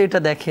স্বামী যদি এটা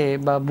দেখে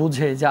বা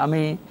বুঝে যে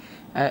আমি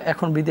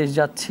এখন বিদেশ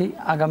যাচ্ছি,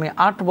 আগামী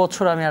 8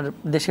 বছর আমি আর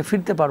দেশে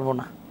ফিরতে পারবো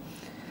না,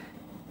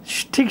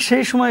 ঠিক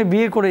সেই সময়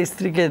বিয়ে করে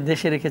স্ত্রীকে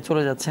দেশে রেখে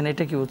চলে যাচ্ছেন,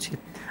 এটা কি উচিত?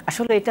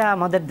 আসলে এটা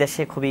আমাদের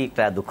দেশে খুবই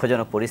একটা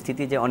দুঃখজনক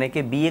পরিস্থিতি যে অনেকে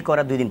বিয়ে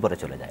করা 2 দিন পরে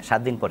চলে যায়,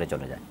 7 দিন পরে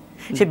চলে যায়।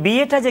 সে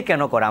বিয়েটা যে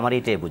কেন করে আমার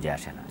এটাই বুঝে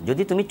আসে না।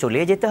 যদি তুমি চলে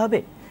যেতে হবে,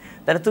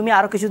 তাহলে তুমি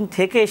আরও কিছুদিন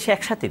থেকে এসে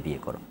একসাথে বিয়ে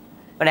করো।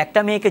 কারণ একটা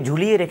মেয়েকে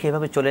ঝুলিয়ে রেখে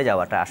এভাবে চলে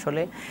যাওয়াটা,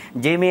 আসলে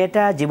যে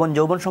মেয়েটা জীবন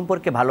যৌবন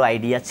সম্পর্কে ভালো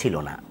আইডিয়া ছিল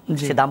না,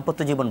 সে দাম্পত্য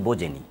জীবন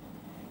বোঝেনি,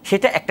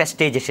 সেটা একটা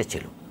স্টেজ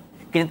এসেছিল,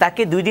 কিন্তু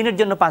তাকে 2 দিনের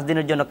জন্য 5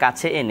 দিনের জন্য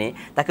কাছে এনে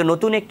তাকে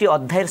নতুন একটি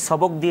অধ্যায়ের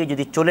সবক দিয়ে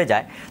যদি চলে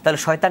যায়, তাহলে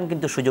শয়তান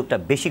কিন্তু সুযোগটা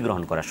বেশি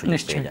গ্রহণ করার সুযোগ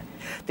পেয়ে যায়।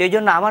 তো এই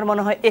জন্য আমার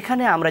মনে হয়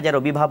এখানে আমরা যারা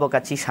অভিভাবক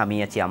আছি, স্বামী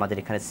আছি, আমাদের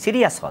এখানে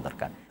সিরিয়াস হওয়া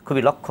দরকার,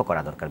 খুবই লক্ষ্য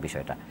করা দরকার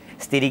বিষয়টা।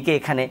 স্ত্রীকে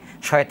এখানে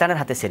শয়তানের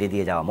হাতে ছেড়ে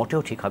দিয়ে যাওয়া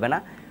মোটেও ঠিক হবে না,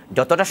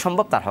 যতটা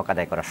সম্ভব তার হক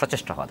আদায় করার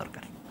সচেষ্ট হওয়া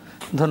দরকার।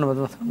 ধন্যবাদ,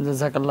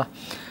 জাযাকাল্লাহ।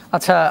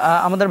 আচ্ছা,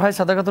 আমাদের ভাই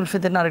সাদাকাতুল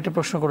ফিতর আরেকটি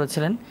প্রশ্ন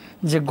করেছিলেন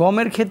যে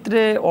গমের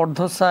ক্ষেত্রে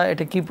অর্ধসা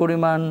এটা কি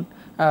পরিমাণ,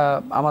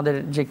 আমাদের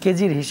যে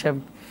কেজির হিসাব,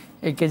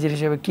 এই কেজির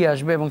হিসাবে কি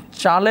আসবে, এবং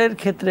চালের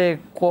ক্ষেত্রে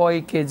কয়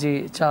কেজি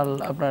চাল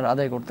আপনার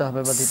আদায় করতে হবে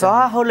বা দিতে হবে? সা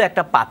হলো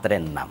একটা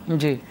পাত্রের নাম,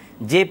 জি,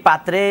 যে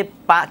পাত্রে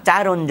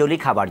 4 অঞ্জলি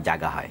খাবার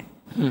জায়গা হয়।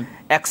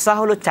 1 সা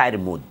হলো 4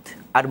 মুদ,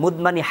 আর মুদ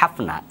মানে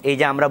হাফনা, এই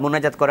যে আমরা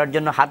মোনাজাত করার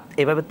জন্য হাত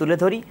এভাবে তুলে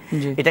ধরি,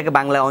 এটাকে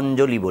বাংলায়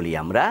অঞ্জলি বলি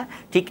আমরা।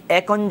 ঠিক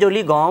 1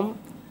 অঞ্জলি গম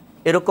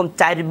এরকম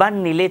 4 বার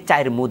নিলে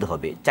 4 মুদ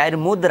হবে, 4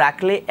 মুদ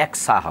রাখলে 1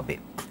 সা হবে।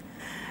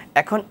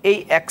 এখন এই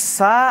 1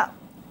 সা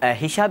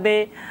হিসাবে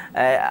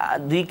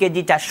 2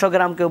 কেজি 400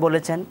 গ্রাম কেউ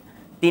বলেছেন,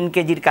 3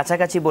 কেজির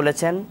কাছাকাছি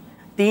বলেছেন,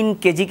 3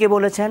 কেজিকে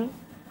বলেছেন,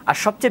 আর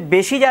সবচেয়ে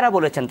বেশি যারা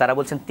বলেছেন তারা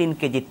বলছেন 3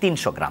 কেজি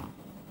 300 গ্রাম।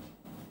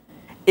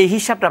 এই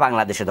হিসাবটা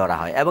বাংলাদেশে ধরা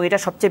হয় এবং এটা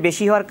সবচেয়ে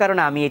বেশি হওয়ার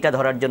কারণে আমি এটা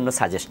ধরার জন্য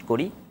সাজেস্ট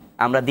করি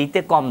আমরা দিতে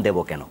কম দেব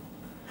কেন,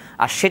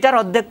 আর সেটার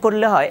অর্ধেক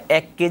করলে হয়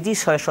 1 কেজি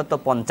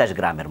 650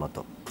 গ্রামের মতো।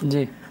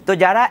 জি। তো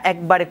যারা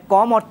একবারে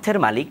কম অর্থের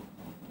মালিক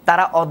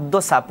তারা অর্ধ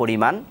সা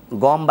পরিমাণ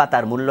গম বা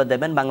তার মূল্য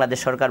দেবেন। বাংলাদেশ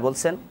সরকার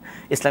বলছেন,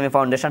 ইসলামী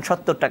ফাউন্ডেশন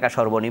 70 টাকা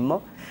সর্বনিম্ন।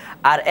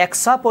 আর 1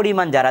 সা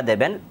পরিমাণ যারা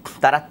দেবেন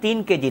তারা 3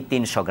 কেজি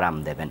 300 গ্রাম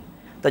দেবেন।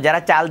 তো যারা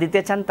চাল দিতে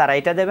চান তারা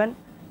এটা দেবেন,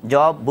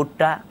 জব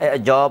ভুট্টা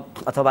জব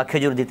অথবা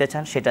খেজুর দিতে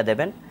চান সেটা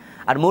দেবেন।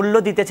 আর মূল্য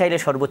দিতে চাইলে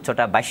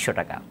সর্বোচ্চটা 2200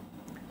 টাকা,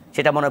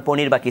 সেটা মনে হয়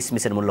পনির বা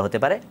কিসমিসের মূল্য হতে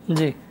পারে।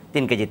 জি।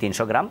 3 কেজি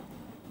 300 গ্রাম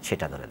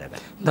সেটা ধরে দেবেন।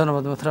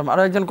 ধন্যবাদ মোহতারাম।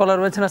 আরো একজন কলার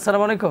রয়েছেন।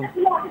 আসসালামু আলাইকুম।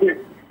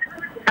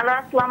 হ্যালো,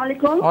 আসসালামু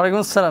আলাইকুম। ওয়ালাইকুম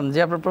আসসালাম। জি,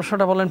 আপনার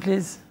প্রশ্নটা বলেন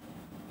প্লিজ।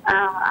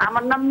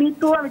 আমার নাম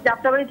মিতু, আমি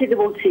যাত্রাবাড়ি থেকে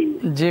বলছি।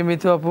 জি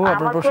মিতু আপু,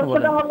 আপনার প্রশ্ন বলেন।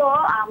 প্রশ্নটা হলো,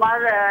 আমার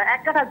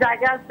 1 কাঠা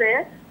জায়গা আছে,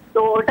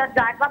 তো ওটার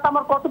জায়গাটা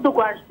আমার কতটুকু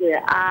আসবে?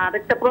 আর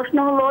একটা প্রশ্ন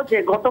হলো যে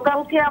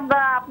গতকালকে আমরা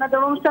আপনাদের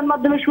অনুষ্ঠান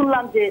মাধ্যমে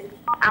শুনলাম যে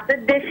আপনাদের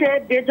দেশে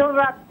বেজর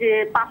রাত যে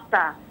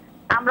 5টা,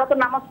 আমরা তো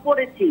নামাজ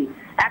পড়েছি।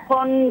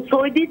 এখন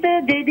সৌদিতে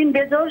যেই দিন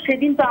বেজর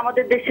সেদিন তো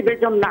আমাদের দেশে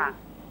বেজর না।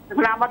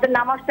 এখন আমাদের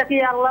নামাজটা কি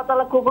আল্লাহ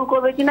তাআলা কবুল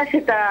করবে কিনা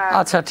সেটা।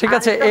 আচ্ছা ঠিক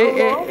আছে,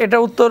 এটা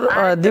উত্তর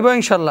দিব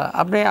ইনশাআল্লাহ।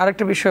 আপনি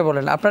আরেকটা বিষয়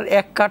বলেন, আপনার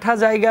 1 কাঠা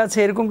জায়গা আছে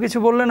এরকম কিছু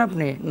বললেন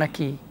আপনি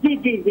নাকি? জি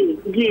জি জি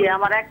জি,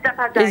 আমার 1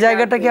 কাঠা জায়গা। এই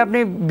জায়গাটা কি আপনি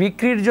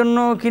বিক্রির জন্য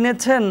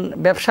কিনেছেন,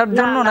 ব্যবসার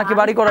জন্য নাকি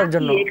বাড়ি করার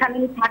জন্য? এখানে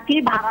আমি থাকি,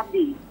 ভাড়া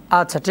দিই।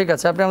 আচ্ছা ঠিক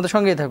আছে, আপনি আমাদের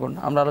সঙ্গেই থাকুন,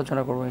 আমরা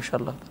আলোচনা করব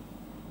ইনশাআল্লাহ।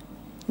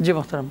 জি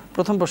মোহতারাম,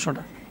 প্রথম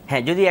প্রশ্নটা।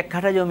 হ্যাঁ, যদি 1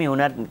 কাঠা জমি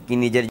ওনার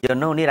নিজের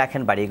জন্য উনি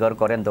রাখেন, বাড়িঘর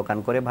করেন, দোকান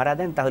করে ভাড়া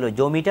দেন, তাহলে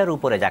জমিটার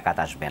উপরে জাকাত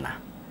আসবে না,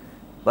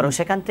 বরং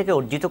সেখান থেকে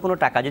অর্জিত কোনো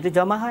টাকা যদি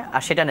জমা হয়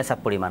আর সেটা নেশাব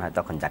পরিমাণ হয়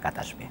তখন জাকাত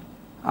আসবে।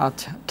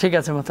 আচ্ছা ঠিক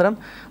আছে মোহতারাম।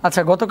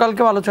 আচ্ছা,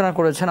 গতকালকেও আলোচনা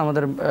করেছেন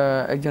আমাদের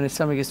একজন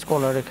ইসলামিক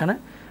স্কলার এখানে,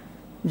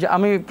 যে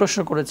আমি প্রশ্ন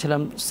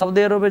করেছিলাম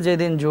সৌদি আরবে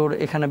যেদিন জোর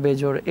এখানে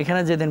বেজোর,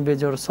 এখানে যেদিন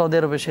বেজোর সৌদি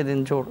আরবে সেদিন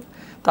জোর।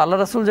 তো আল্লাহ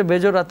রাসূল যে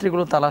বেজোর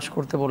রাত্রিগুলো তালাশ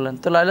করতে বললেন,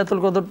 তো লাইলাতুল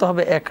কদর তো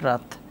হবে 1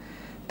 রাত।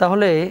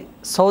 তাহলে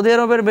সৌদি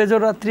আরবের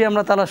বেজোর রাত্রি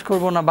আমরা তালাশ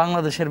করব না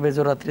বাংলাদেশের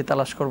বেজোর রাত্রি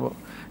তালাশ করব?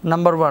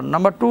 নাম্বার 1।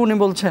 নাম্বার 2, উনি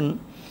বলছেন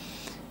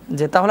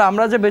যে তাহলে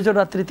আমরা যে বেজোর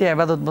রাত্রিতে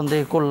ইবাদত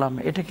বন্দেগি করলাম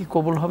এটা কি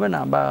কবুল হবে না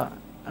বা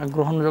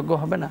গ্রহণযোগ্য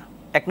হবে না?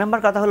 1 নম্বর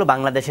কথা হলো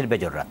বাংলাদেশের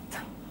বেজোর রাত,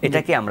 এটা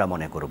কি আমরা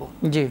মনে করব?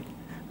 জি।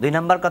 2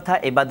 নম্বর কথা,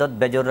 ইবাদত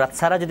বেজোর রাত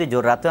ছাড়া যদি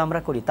জোর রাতে আমরা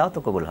করি তাও তো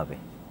কবুল হবে।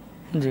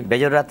 জি।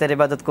 বেজোর রাতের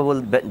ইবাদত কবুল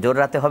জোর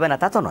রাতে হবে না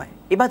তা তো নয়,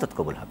 ইবাদত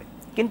কবুল হবে।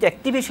 কিন্তু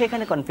একটি বিষয়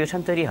এখানে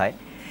কনফিউশন তৈরি হয়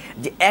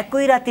যে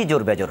একই রাতেই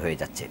জোর বেজোর হয়ে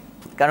যাচ্ছে,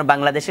 কারণ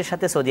বাংলাদেশের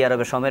সাথে সৌদি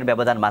আরবের সময়ের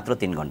ব্যবধান মাত্র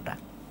 3 ঘন্টা।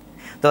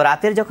 তো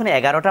রাতের যখন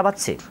 11টা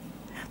বাজছে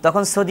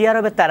তখন সৌদি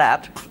আরবে তারা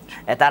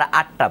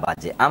 8টা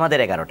বাজে, আমাদের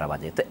 11টা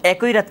বাজে, তো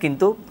একই রাত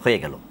কিন্তু হয়ে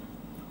গেল,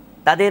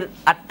 তাদের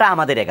 8টা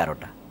আমাদের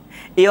 11টা।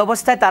 এই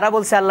অবস্থায় তারা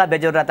বলছে আল্লাহ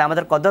বেজোর রাতে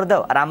আমাদের কদর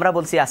দাও, আর আমরা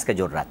বলছি আজকে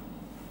জোর রাত।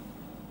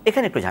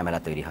 এখানে একটু ঝামেলা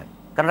তৈরি হয়,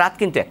 কারণ রাত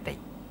কিন্তু একটাই।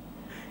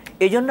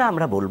 এই জন্য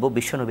আমরা বলবো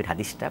বিশ্বনবীর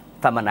হাদিসটা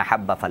ফামান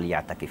আহাব্বা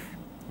ফালিয়াতাকিফ,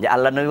 যে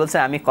আল্লাহ নবী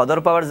বলছেন আমি কদর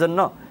পাওয়ার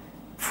জন্য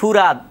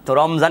ফুরাত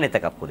রমজান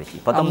ইতিকাফ করেছি,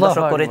 প্রথম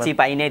দশক করেছি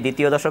পাই নাই,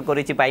 দ্বিতীয় দশক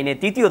করেছি পাই নাই,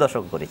 তৃতীয়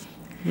দশক করেছি।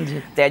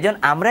 তাই একজন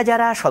আমরা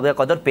যারা সবে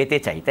কদর পেতে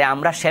চাই, তাই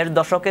আমরা শেষ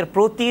দশকের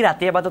প্রতি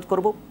রাতে ইবাদত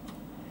করব,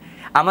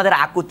 আমাদের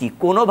আকুতি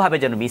কোনোভাবে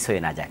যেন মিস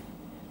হয়ে না যায়।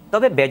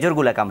 তবে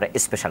বেজরগুলোকে আমরা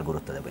স্পেশাল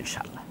গুরুত্ব দেবো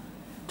ইনশাআল্লাহ।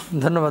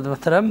 ধন্যবাদ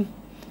মোহতারাম।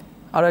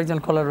 আরো একজন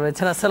কলার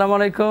রয়েছেন। আসসালামু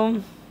আলাইকুম।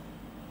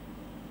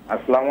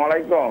 আসসালামু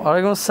আলাইকুম।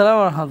 ওয়ালাইকুম আসসালাম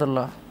ওয়া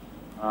রাহমাতুল্লাহ।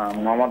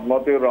 মোহাম্মদ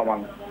মতিউর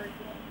রহমান।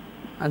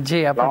 জি,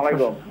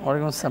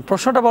 ওয়ালাইকুম আসসালাম।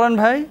 প্রশ্নটা বলেন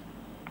ভাই।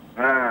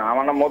 হ্যাঁ,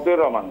 আমার নাম মতিউর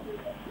রহমান।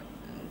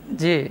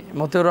 জি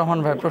মতিউর রহমান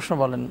ভাই, প্রশ্ন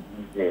বলেন।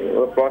 জি,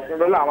 ওই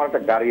প্রশ্নটা হলো আমার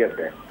একটা গাড়ি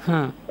আছে,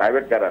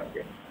 প্রাইভেট কার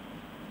আছে।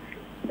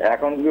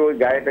 এখন কি ওই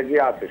গাড়িটা কি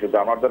আছে শুধু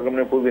আমার দরকার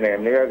এমনি পুঁজি নেই,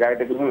 এমনি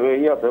গাড়িটা কিছু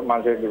এই আছে,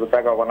 মানুষের কিছু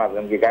টাকা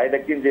বানাবেন কি গাড়িটা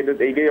কিনছে, এটা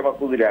এইটাই আমার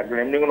পুঁজি নেই,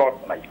 এমনি কোনো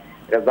অর্থ নাই,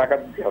 এটা জাকাত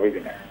দিতে হবে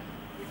কিনা?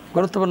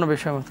 গুরুত্বপূর্ণ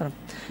বিষয় মোহতারাম।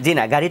 জি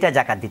না, গাড়িটা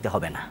জাকাত দিতে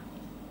হবে না,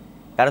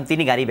 কারণ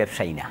তিনি গাড়ি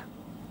ব্যবসায়ী না।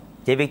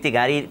 যে ব্যক্তি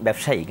গাড়ির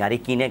ব্যবসায়ী, গাড়ি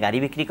কিনে গাড়ি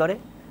বিক্রি করে,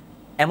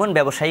 এমন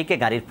ব্যবসায়ীকে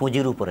গাড়ির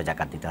পুঁজির উপরে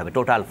জাকাত দিতে হবে,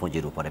 টোটাল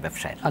পুঁজির উপরে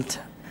ব্যবসায়ের।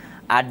 আচ্ছা।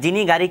 আর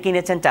যিনি গাড়ি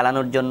কিনেছেন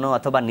চালানোর জন্য,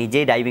 অথবা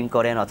নিজেই ড্রাইভিং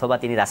করেন, অথবা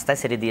তিনি রাস্তায়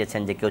ছেড়ে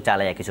দিয়েছেন যে কেউ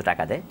চালায় কিছু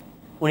টাকা দেয়,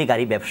 উনি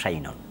গাড়ি ব্যবসায়ী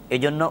নন। এই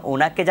জন্য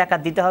ওনাকে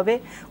জাকাত দিতে হবে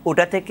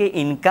ওটা থেকে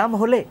ইনকাম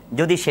হলে,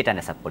 যদি সেটা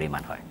নেশাব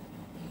পরিমাণ হয়।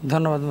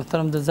 ধন্যবাদ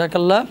মোহতারাম,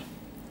 জাযাকাল্লাহ।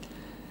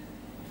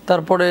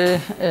 তারপরে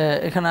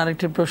এখানে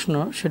আরেকটি প্রশ্ন,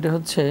 সেটা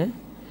হচ্ছে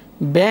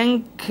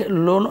ব্যাংক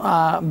লোন,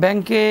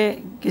 ব্যাংকে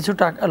কিছু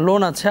টাকা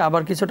লোন আছে,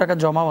 আবার কিছু টাকা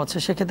জমাও আছে,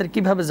 সেক্ষেত্রে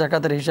কিভাবে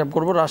জাকাতের হিসাব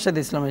করব? রাশেদ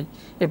ইসলাম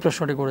এই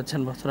প্রশ্নটি করেছেন।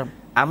 বছরাম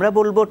আমরা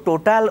বলবো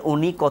টোটাল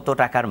উনি কত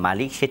টাকার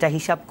মালিক সেটা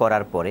হিসাব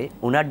করার পরে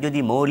ওনার যদি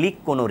মৌলিক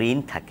কোনো ঋণ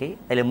থাকে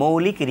তাহলে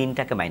মৌলিক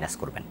ঋণটাকে মাইনাস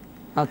করবেন।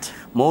 আচ্ছা,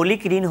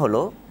 মৌলিক ঋণ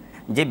হলো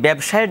যে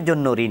ব্যবসায়ের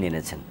জন্য ঋণ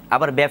এনেছেন,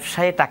 আবার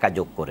ব্যবসায়ে টাকা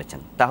যোগ করেছেন,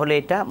 তাহলে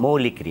এটা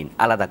মৌলিক ঋণ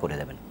আলাদা করে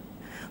দেবেন।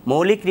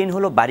 মৌলিক ঋণ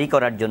হলো বাড়ি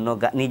করার জন্য,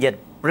 নিজের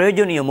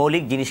প্রয়োজনীয়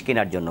মৌলিক জিনিস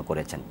কেনার জন্য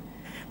করেছেন,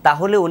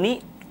 তাহলে উনি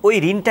ওই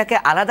ঋণটাকে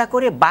আলাদা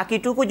করে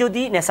বাকিটুকু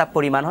যদি নেশাব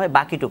পরিমাণ হয়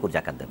বাকিটুকু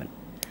জাকাত দেবেন।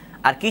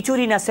 আর কিছু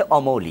ঋণ আছে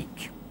অমৌলিক,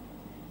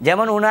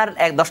 যেমন ওনার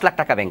 10 লাখ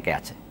টাকা ব্যাংকে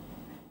আছে,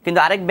 কিন্তু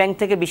আরেক ব্যাংক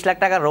থেকে 20 লাখ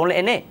টাকা লোন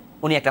এনে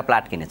উনি একটা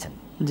প্লট কিনেছেন,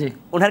 জি,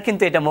 ওনার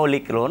কিন্তু এটা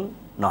মৌলিক লোন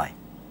নয়,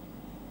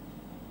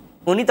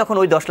 উনি তখন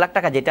ওই 10 লাখ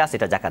টাকা যেটা আছে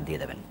সেটা জাকাত দিয়ে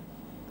দেবেন।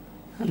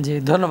 জি,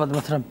 ধন্যবাদ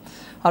মোহতারাম।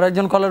 আর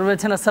একজন কলার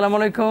রয়েছেন। আসসালামু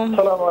আলাইকুম।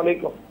 আসসালামু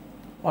আলাইকুম।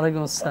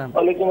 ওয়ালাইকুম আসসালাম।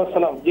 ওয়ালাইকুম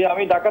আসসালাম। জি,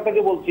 আমি ঢাকা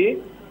থেকে বলছি।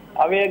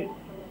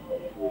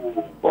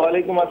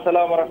 ওয়ালাইকুম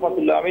আসসালাম ওয়া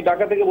রাহমাতুল্লাহ। আমি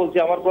ঢাকা থেকে বলছি।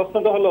 আমার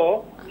প্রশ্নটা হলো,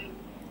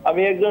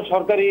 আমি একজন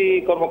সরকারি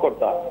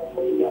কর্মকর্তা।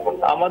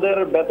 আমাদের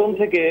বেতন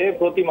থেকে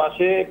প্রতি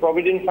মাসে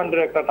প্রভিডেন্ট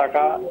ফান্ডের একটা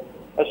টাকা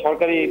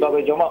সরকারিভাবে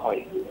জমা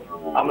হয়।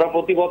 আমরা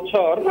প্রতি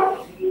বছর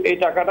এই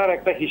টাকাটার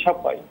একটা হিসাব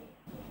পাই।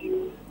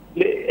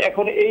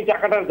 এখন এই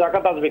টাকাটার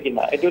জাকাত আসবে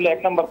কিনা, এটা হলো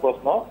 1 নম্বর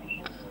প্রশ্ন।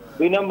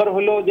 2 নম্বর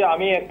হলো যে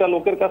আমি একটা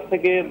লোকের কাছ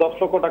থেকে 10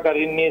 লক্ষ টাকা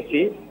ঋণ নিয়েছি।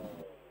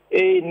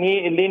 এই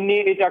ঋণ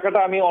নিয়ে এই টাকাটা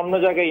আমি অন্য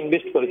জায়গায়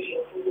ইনভেস্ট করেছি,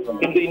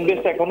 কিন্তু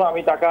ইনভেস্ট এখনো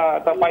আমি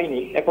টাকাটা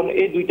পাইনি। এখন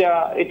এই দুইটা,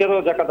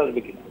 এটারও জাকাত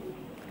আসবে কিনা?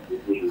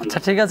 আচ্ছা,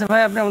 ঠিক আছে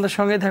ভাই, আপনি আমাদের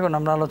সঙ্গেই থাকুন,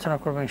 আমরা আলোচনা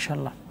করবো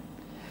ইনশাল্লাহ।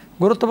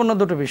 গুরুত্বপূর্ণ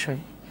দুটো বিষয়।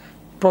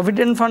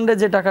 প্রভিডেন্ট ফান্ডে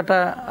যে টাকাটা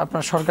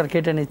আপনার সরকার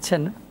কেটে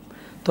নিচ্ছেন,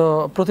 তো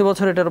প্রতি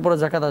বছর এটার উপরে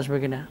জাকাত আসবে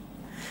কিনা?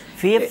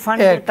 পিএফ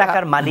ফান্ডের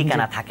টাকার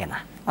মালিকানা থাকে না।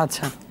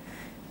 আচ্ছা,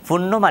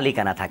 পূর্ণ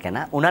মালিকানা থাকে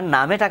না, ওনার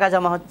নামে টাকা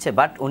জমা হচ্ছে,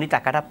 বাট উনি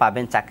টাকাটা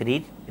পাবেন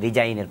চাকরির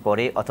রিজাইনের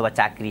পরে, অথবা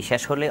চাকরি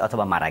শেষ হলে,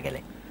 অথবা মারা গেলে।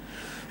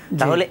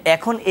 তাহলে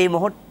এখন এই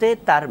মুহূর্তে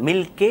তার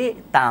মিল্কে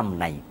তাম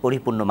নাই,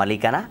 পরিপূর্ণ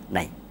মালিকানা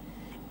নাই,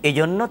 এই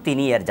জন্য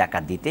তিনি এর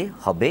জাকাত দিতে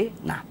হবে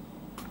না।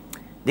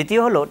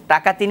 দ্বিতীয় হলো,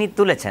 টাকা তিনি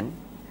তুলেছেন,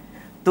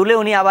 তুলে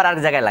উনি আবার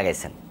আরেক জায়গায়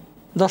লাগাইছেন,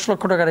 10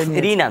 লক্ষ টাকার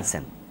ঋণ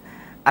আনছেন।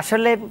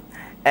 আসলে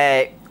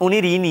উনি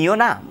ঋণীও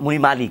না, উনি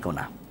মালিকও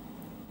না,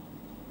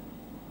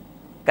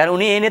 কারণ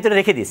উনি এনে তো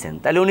রেখে দিয়েছেন,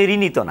 তাহলে উনি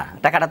ঋণী তো না,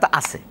 টাকাটা তো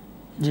আছে।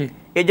 জি,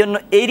 এই জন্য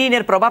এই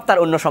ঋণের প্রভাব তার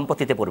অন্য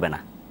সম্পত্তিতে পড়বে না।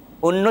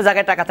 অন্য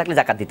জায়গায় টাকা থাকলে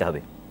জাকাত দিতে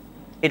হবে,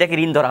 এটাকে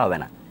ঋণ ধরা হবে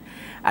না।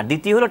 আর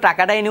দ্বিতীয় হলো,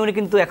 টাকাটা এনে উনি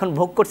কিন্তু এখন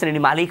ভোগ করছেন,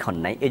 ইনি মালিক হন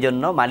নাই, এই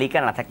জন্য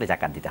মালিকানা না থাকলে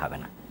জাকাত দিতে হবে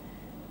না।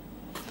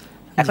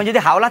 এখন যদি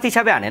হাওলাত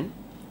হিসাবে আনেন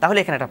তাহলে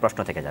এখানে একটা প্রশ্ন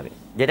থেকে যাবে,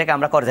 যেটাকে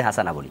আমরা কর্জে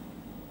হাসানা বলি।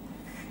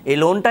 এই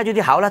লোনটা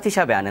যদি হাওলাত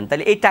হিসাবে আনেন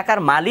তাহলে এই টাকার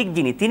মালিক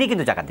যিনি, তিনি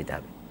কিন্তু জাকাত দিতে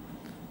হবে।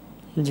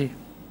 জি,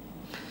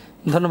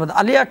 ধন্যবাদ।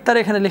 আলী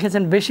আক্তার এখানে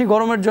লিখেছেন, বেশি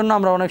গরমের জন্য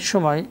আমরা অনেক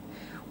সময়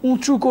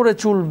উঁচু করে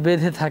চুল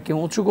বেঁধে থাকি,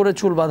 উঁচু করে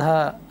চুল বাঁধা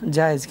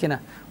জায়েজ কিনা?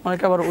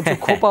 অনেকে আবার উঁচু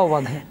খোপাও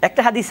বাঁধে।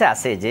 একটা হাদিসে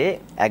আছে যে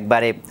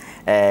একবারে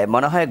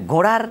মনে হয়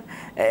ঘোড়ার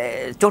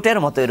চোটের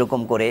মতো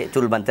এরকম করে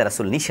চুল বাঁধতে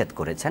রাসূল নিষেধ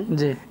করেছেন,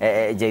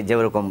 যে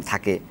যেরকম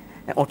থাকে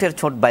ওঠের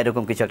ছোট বা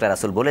এরকম কিছু একটা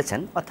রাসূল বলেছেন।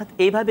 অর্থাৎ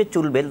এইভাবে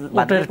চুল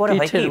বাঁধলে পরে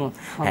হয় কি,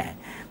 হ্যাঁ,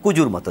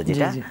 কুজুর মতো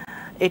যেটা,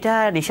 এটা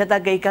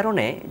নিষেধাজ্ঞা এই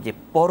কারণে যে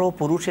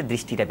পরপুরুষের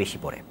দৃষ্টিটা বেশি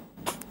পড়ে,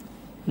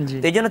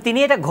 এই জন্য তিনি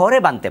এটা ঘরে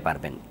বাঁধতে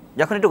পারবেন।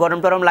 যখন একটু গরম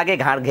টরম লাগে,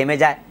 ঘাড় ঘেমে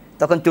যায়,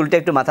 তখন চুলটা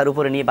একটু মাথার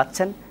উপরে নিয়ে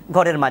বাঁধছেন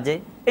ঘরের মাঝে,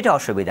 এটা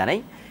অসুবিধা নেই,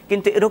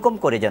 কিন্তু এরকম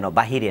করে যেন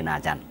বাহিরে না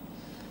যান।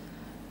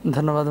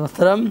 ধন্যবাদ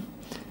মোহতারাম।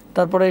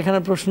 তারপরে এখানে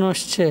প্রশ্ন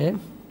আসছে,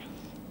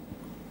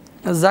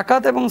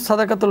 যাকাত এবং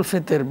সাদাকাতুল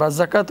ফিতর বা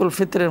যাকাতুল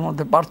ফিতরের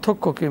মধ্যে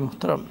পার্থক্য কি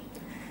মোহতারাম?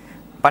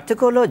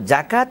 পার্থক্য হলো,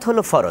 যাকাত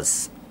হলো ফরজ,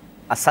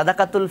 আর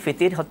সাদাকাতুল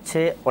ফিতর হচ্ছে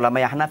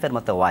ওলামায়ে আহনাফের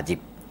মতো ওয়াজিব।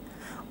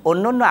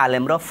 অন্যান্য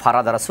আলেমরা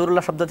ফারাদ,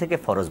 রাসূলুল্লাহ শব্দ থেকে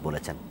ফরজ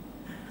বলেছেন।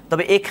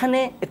 তবে এখানে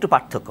একটু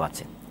পার্থক্য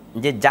আছে,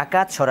 যে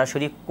যাকাত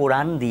সরাসরি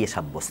কোরআন দিয়ে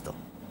সাব্যস্ত,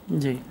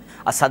 জি,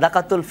 আর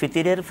সাদাকাতুল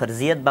ফিতরের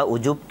ফরজিয়ত বা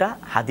উজুবটা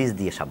হাদিস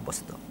দিয়ে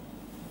সাব্যস্ত।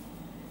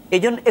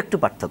 এই জন্য একটু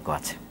পার্থক্য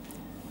আছে,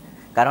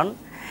 কারণ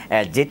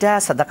যেটা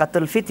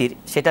সাদাকাতুল ফিতর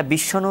সেটা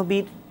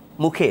বিশ্বনবীর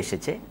মুখে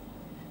এসেছে,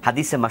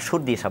 হাদিসে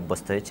মাশহুর দিয়ে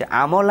সাব্যস্ত হয়েছে,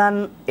 আমলান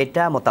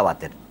এটা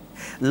মুতাওয়াতির,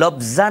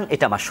 লফজান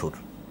এটা মাশহুর।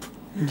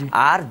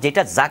 আর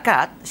যেটা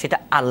যাকাত সেটা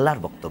আল্লাহর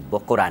বক্তব্য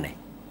কোরআনে,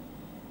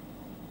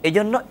 এই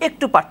জন্য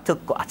একটু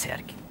পার্থক্য আছে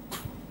আর কি।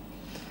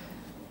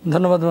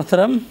 ধন্যবাদ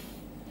মোহতারাম।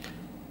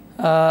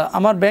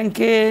 আমার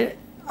ব্যাংকে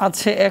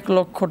আছে 1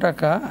 লক্ষ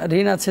টাকা,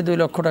 ঋণ আছে 2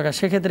 লক্ষ টাকা,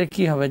 সেক্ষেত্রে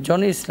কি হবে?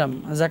 জনি ইসলাম,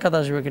 জাকাত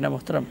আসবে কিনা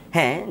মোহতারাম?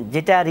 হ্যাঁ,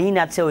 যেটা ঋণ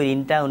আছে ওই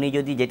ঋণটা উনি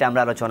যদি, যেটা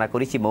আমরা আলোচনা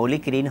করেছি,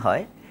 মৌলিক ঋণ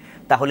হয়,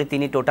 তাহলে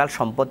তিনি টোটাল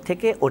সম্পদ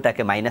থেকে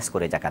ওটাকে মাইনাস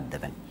করে জাকাত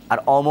দেবেন। আর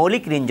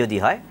অমৌলিক ঋণ যদি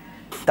হয়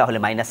তাহলে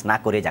মাইনাস না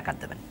করে জাকাত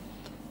দেবেন।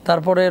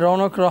 তারপরে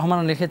রৌনক রহমান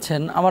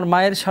লিখেছেন, আমার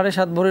মায়ের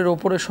 7.5 ভরির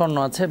ওপরে স্বর্ণ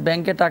আছে,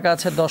 ব্যাংকে টাকা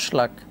আছে 10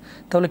 লাখ,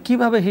 তাহলে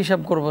কিভাবে হিসাব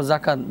করব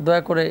জাকাত?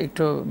 দয়া করে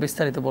একটু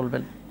বিস্তারিত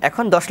বলবেন।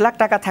 এখন 10 লাখ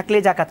টাকা থাকলে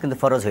জাকাত কিন্তু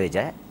ফরজ হয়ে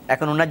যায়।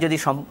 এখন ওনার যদি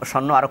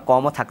স্বর্ণ আরও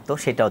কমও থাকতো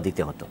সেটাও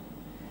দিতে হতো।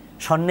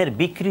 স্বর্ণের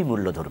বিক্রি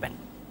মূল্য ধরবেন,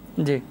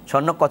 জি,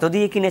 স্বর্ণ কত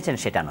দিয়ে কিনেছেন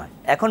সেটা নয়,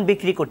 এখন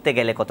বিক্রি করতে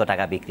গেলে কত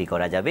টাকা বিক্রি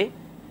করা যাবে,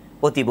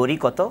 অতিবরি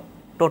কত,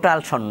 টোটাল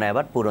স্বর্ণ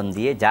এবার পূরণ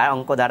দিয়ে যা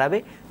অঙ্ক দাঁড়াবে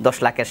 10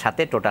 লাখের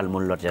সাথে টোটাল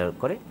মূল্য যোগ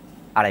করে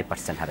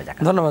 2.5% হারে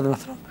যাকাত। ধন্যবাদ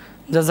মোহতারাম,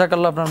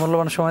 জাযাকাল্লাহ আপনার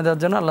মূল্যবান সময় দেওয়ার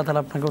জন্য। আল্লাহ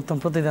তাআলা আপনাকে উত্তম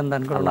প্রতিদান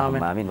দান করুন।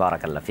 আমিন আমিন,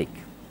 বারাকাল্লাহ ফিক।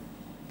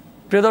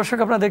 প্রিয় দর্শক,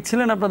 আপনারা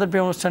দেখছিলেন আপনাদের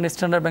প্রিয় অনুষ্ঠান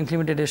স্ট্যান্ডার্ড ব্যাংক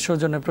লিমিটেডের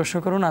সৌজন্যে প্রশ্ন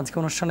করুন। আজকে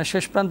অনুষ্ঠানের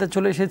শেষ প্রান্তে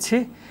চলে এসেছি।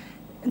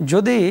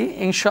 যদি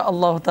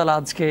ইনশাআল্লাহ তাআলা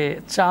আজকে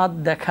চাঁদ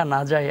দেখা না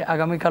যায়,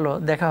 আগামীকালও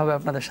দেখা হবে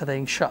আপনাদের সাথে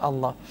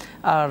ইনশাআল্লাহ।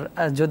 আর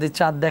যদি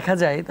চাঁদ দেখা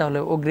যায় তাহলে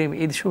অগ্রিম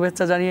ঈদ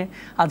শুভেচ্ছা জানিয়ে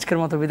আজকের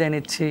মতো বিদায়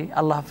নিচ্ছি।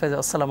 আল্লাহ হাফেজ।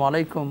 আসসালামু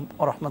আলাইকুম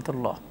ওয়া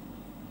রাহমাতুল্লাহ।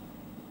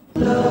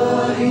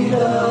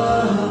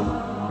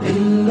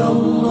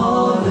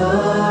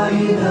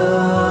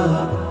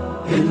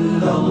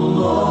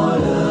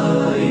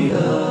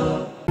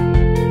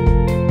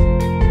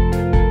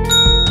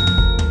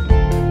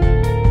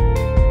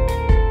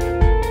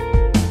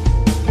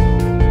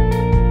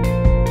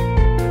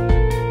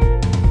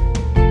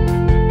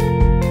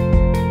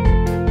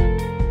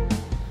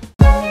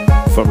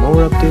 For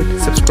more updates,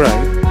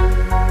 subscribe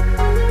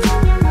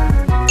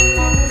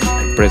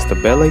and press the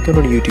bell icon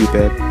on YouTube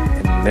app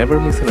and never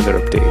miss another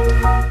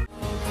update.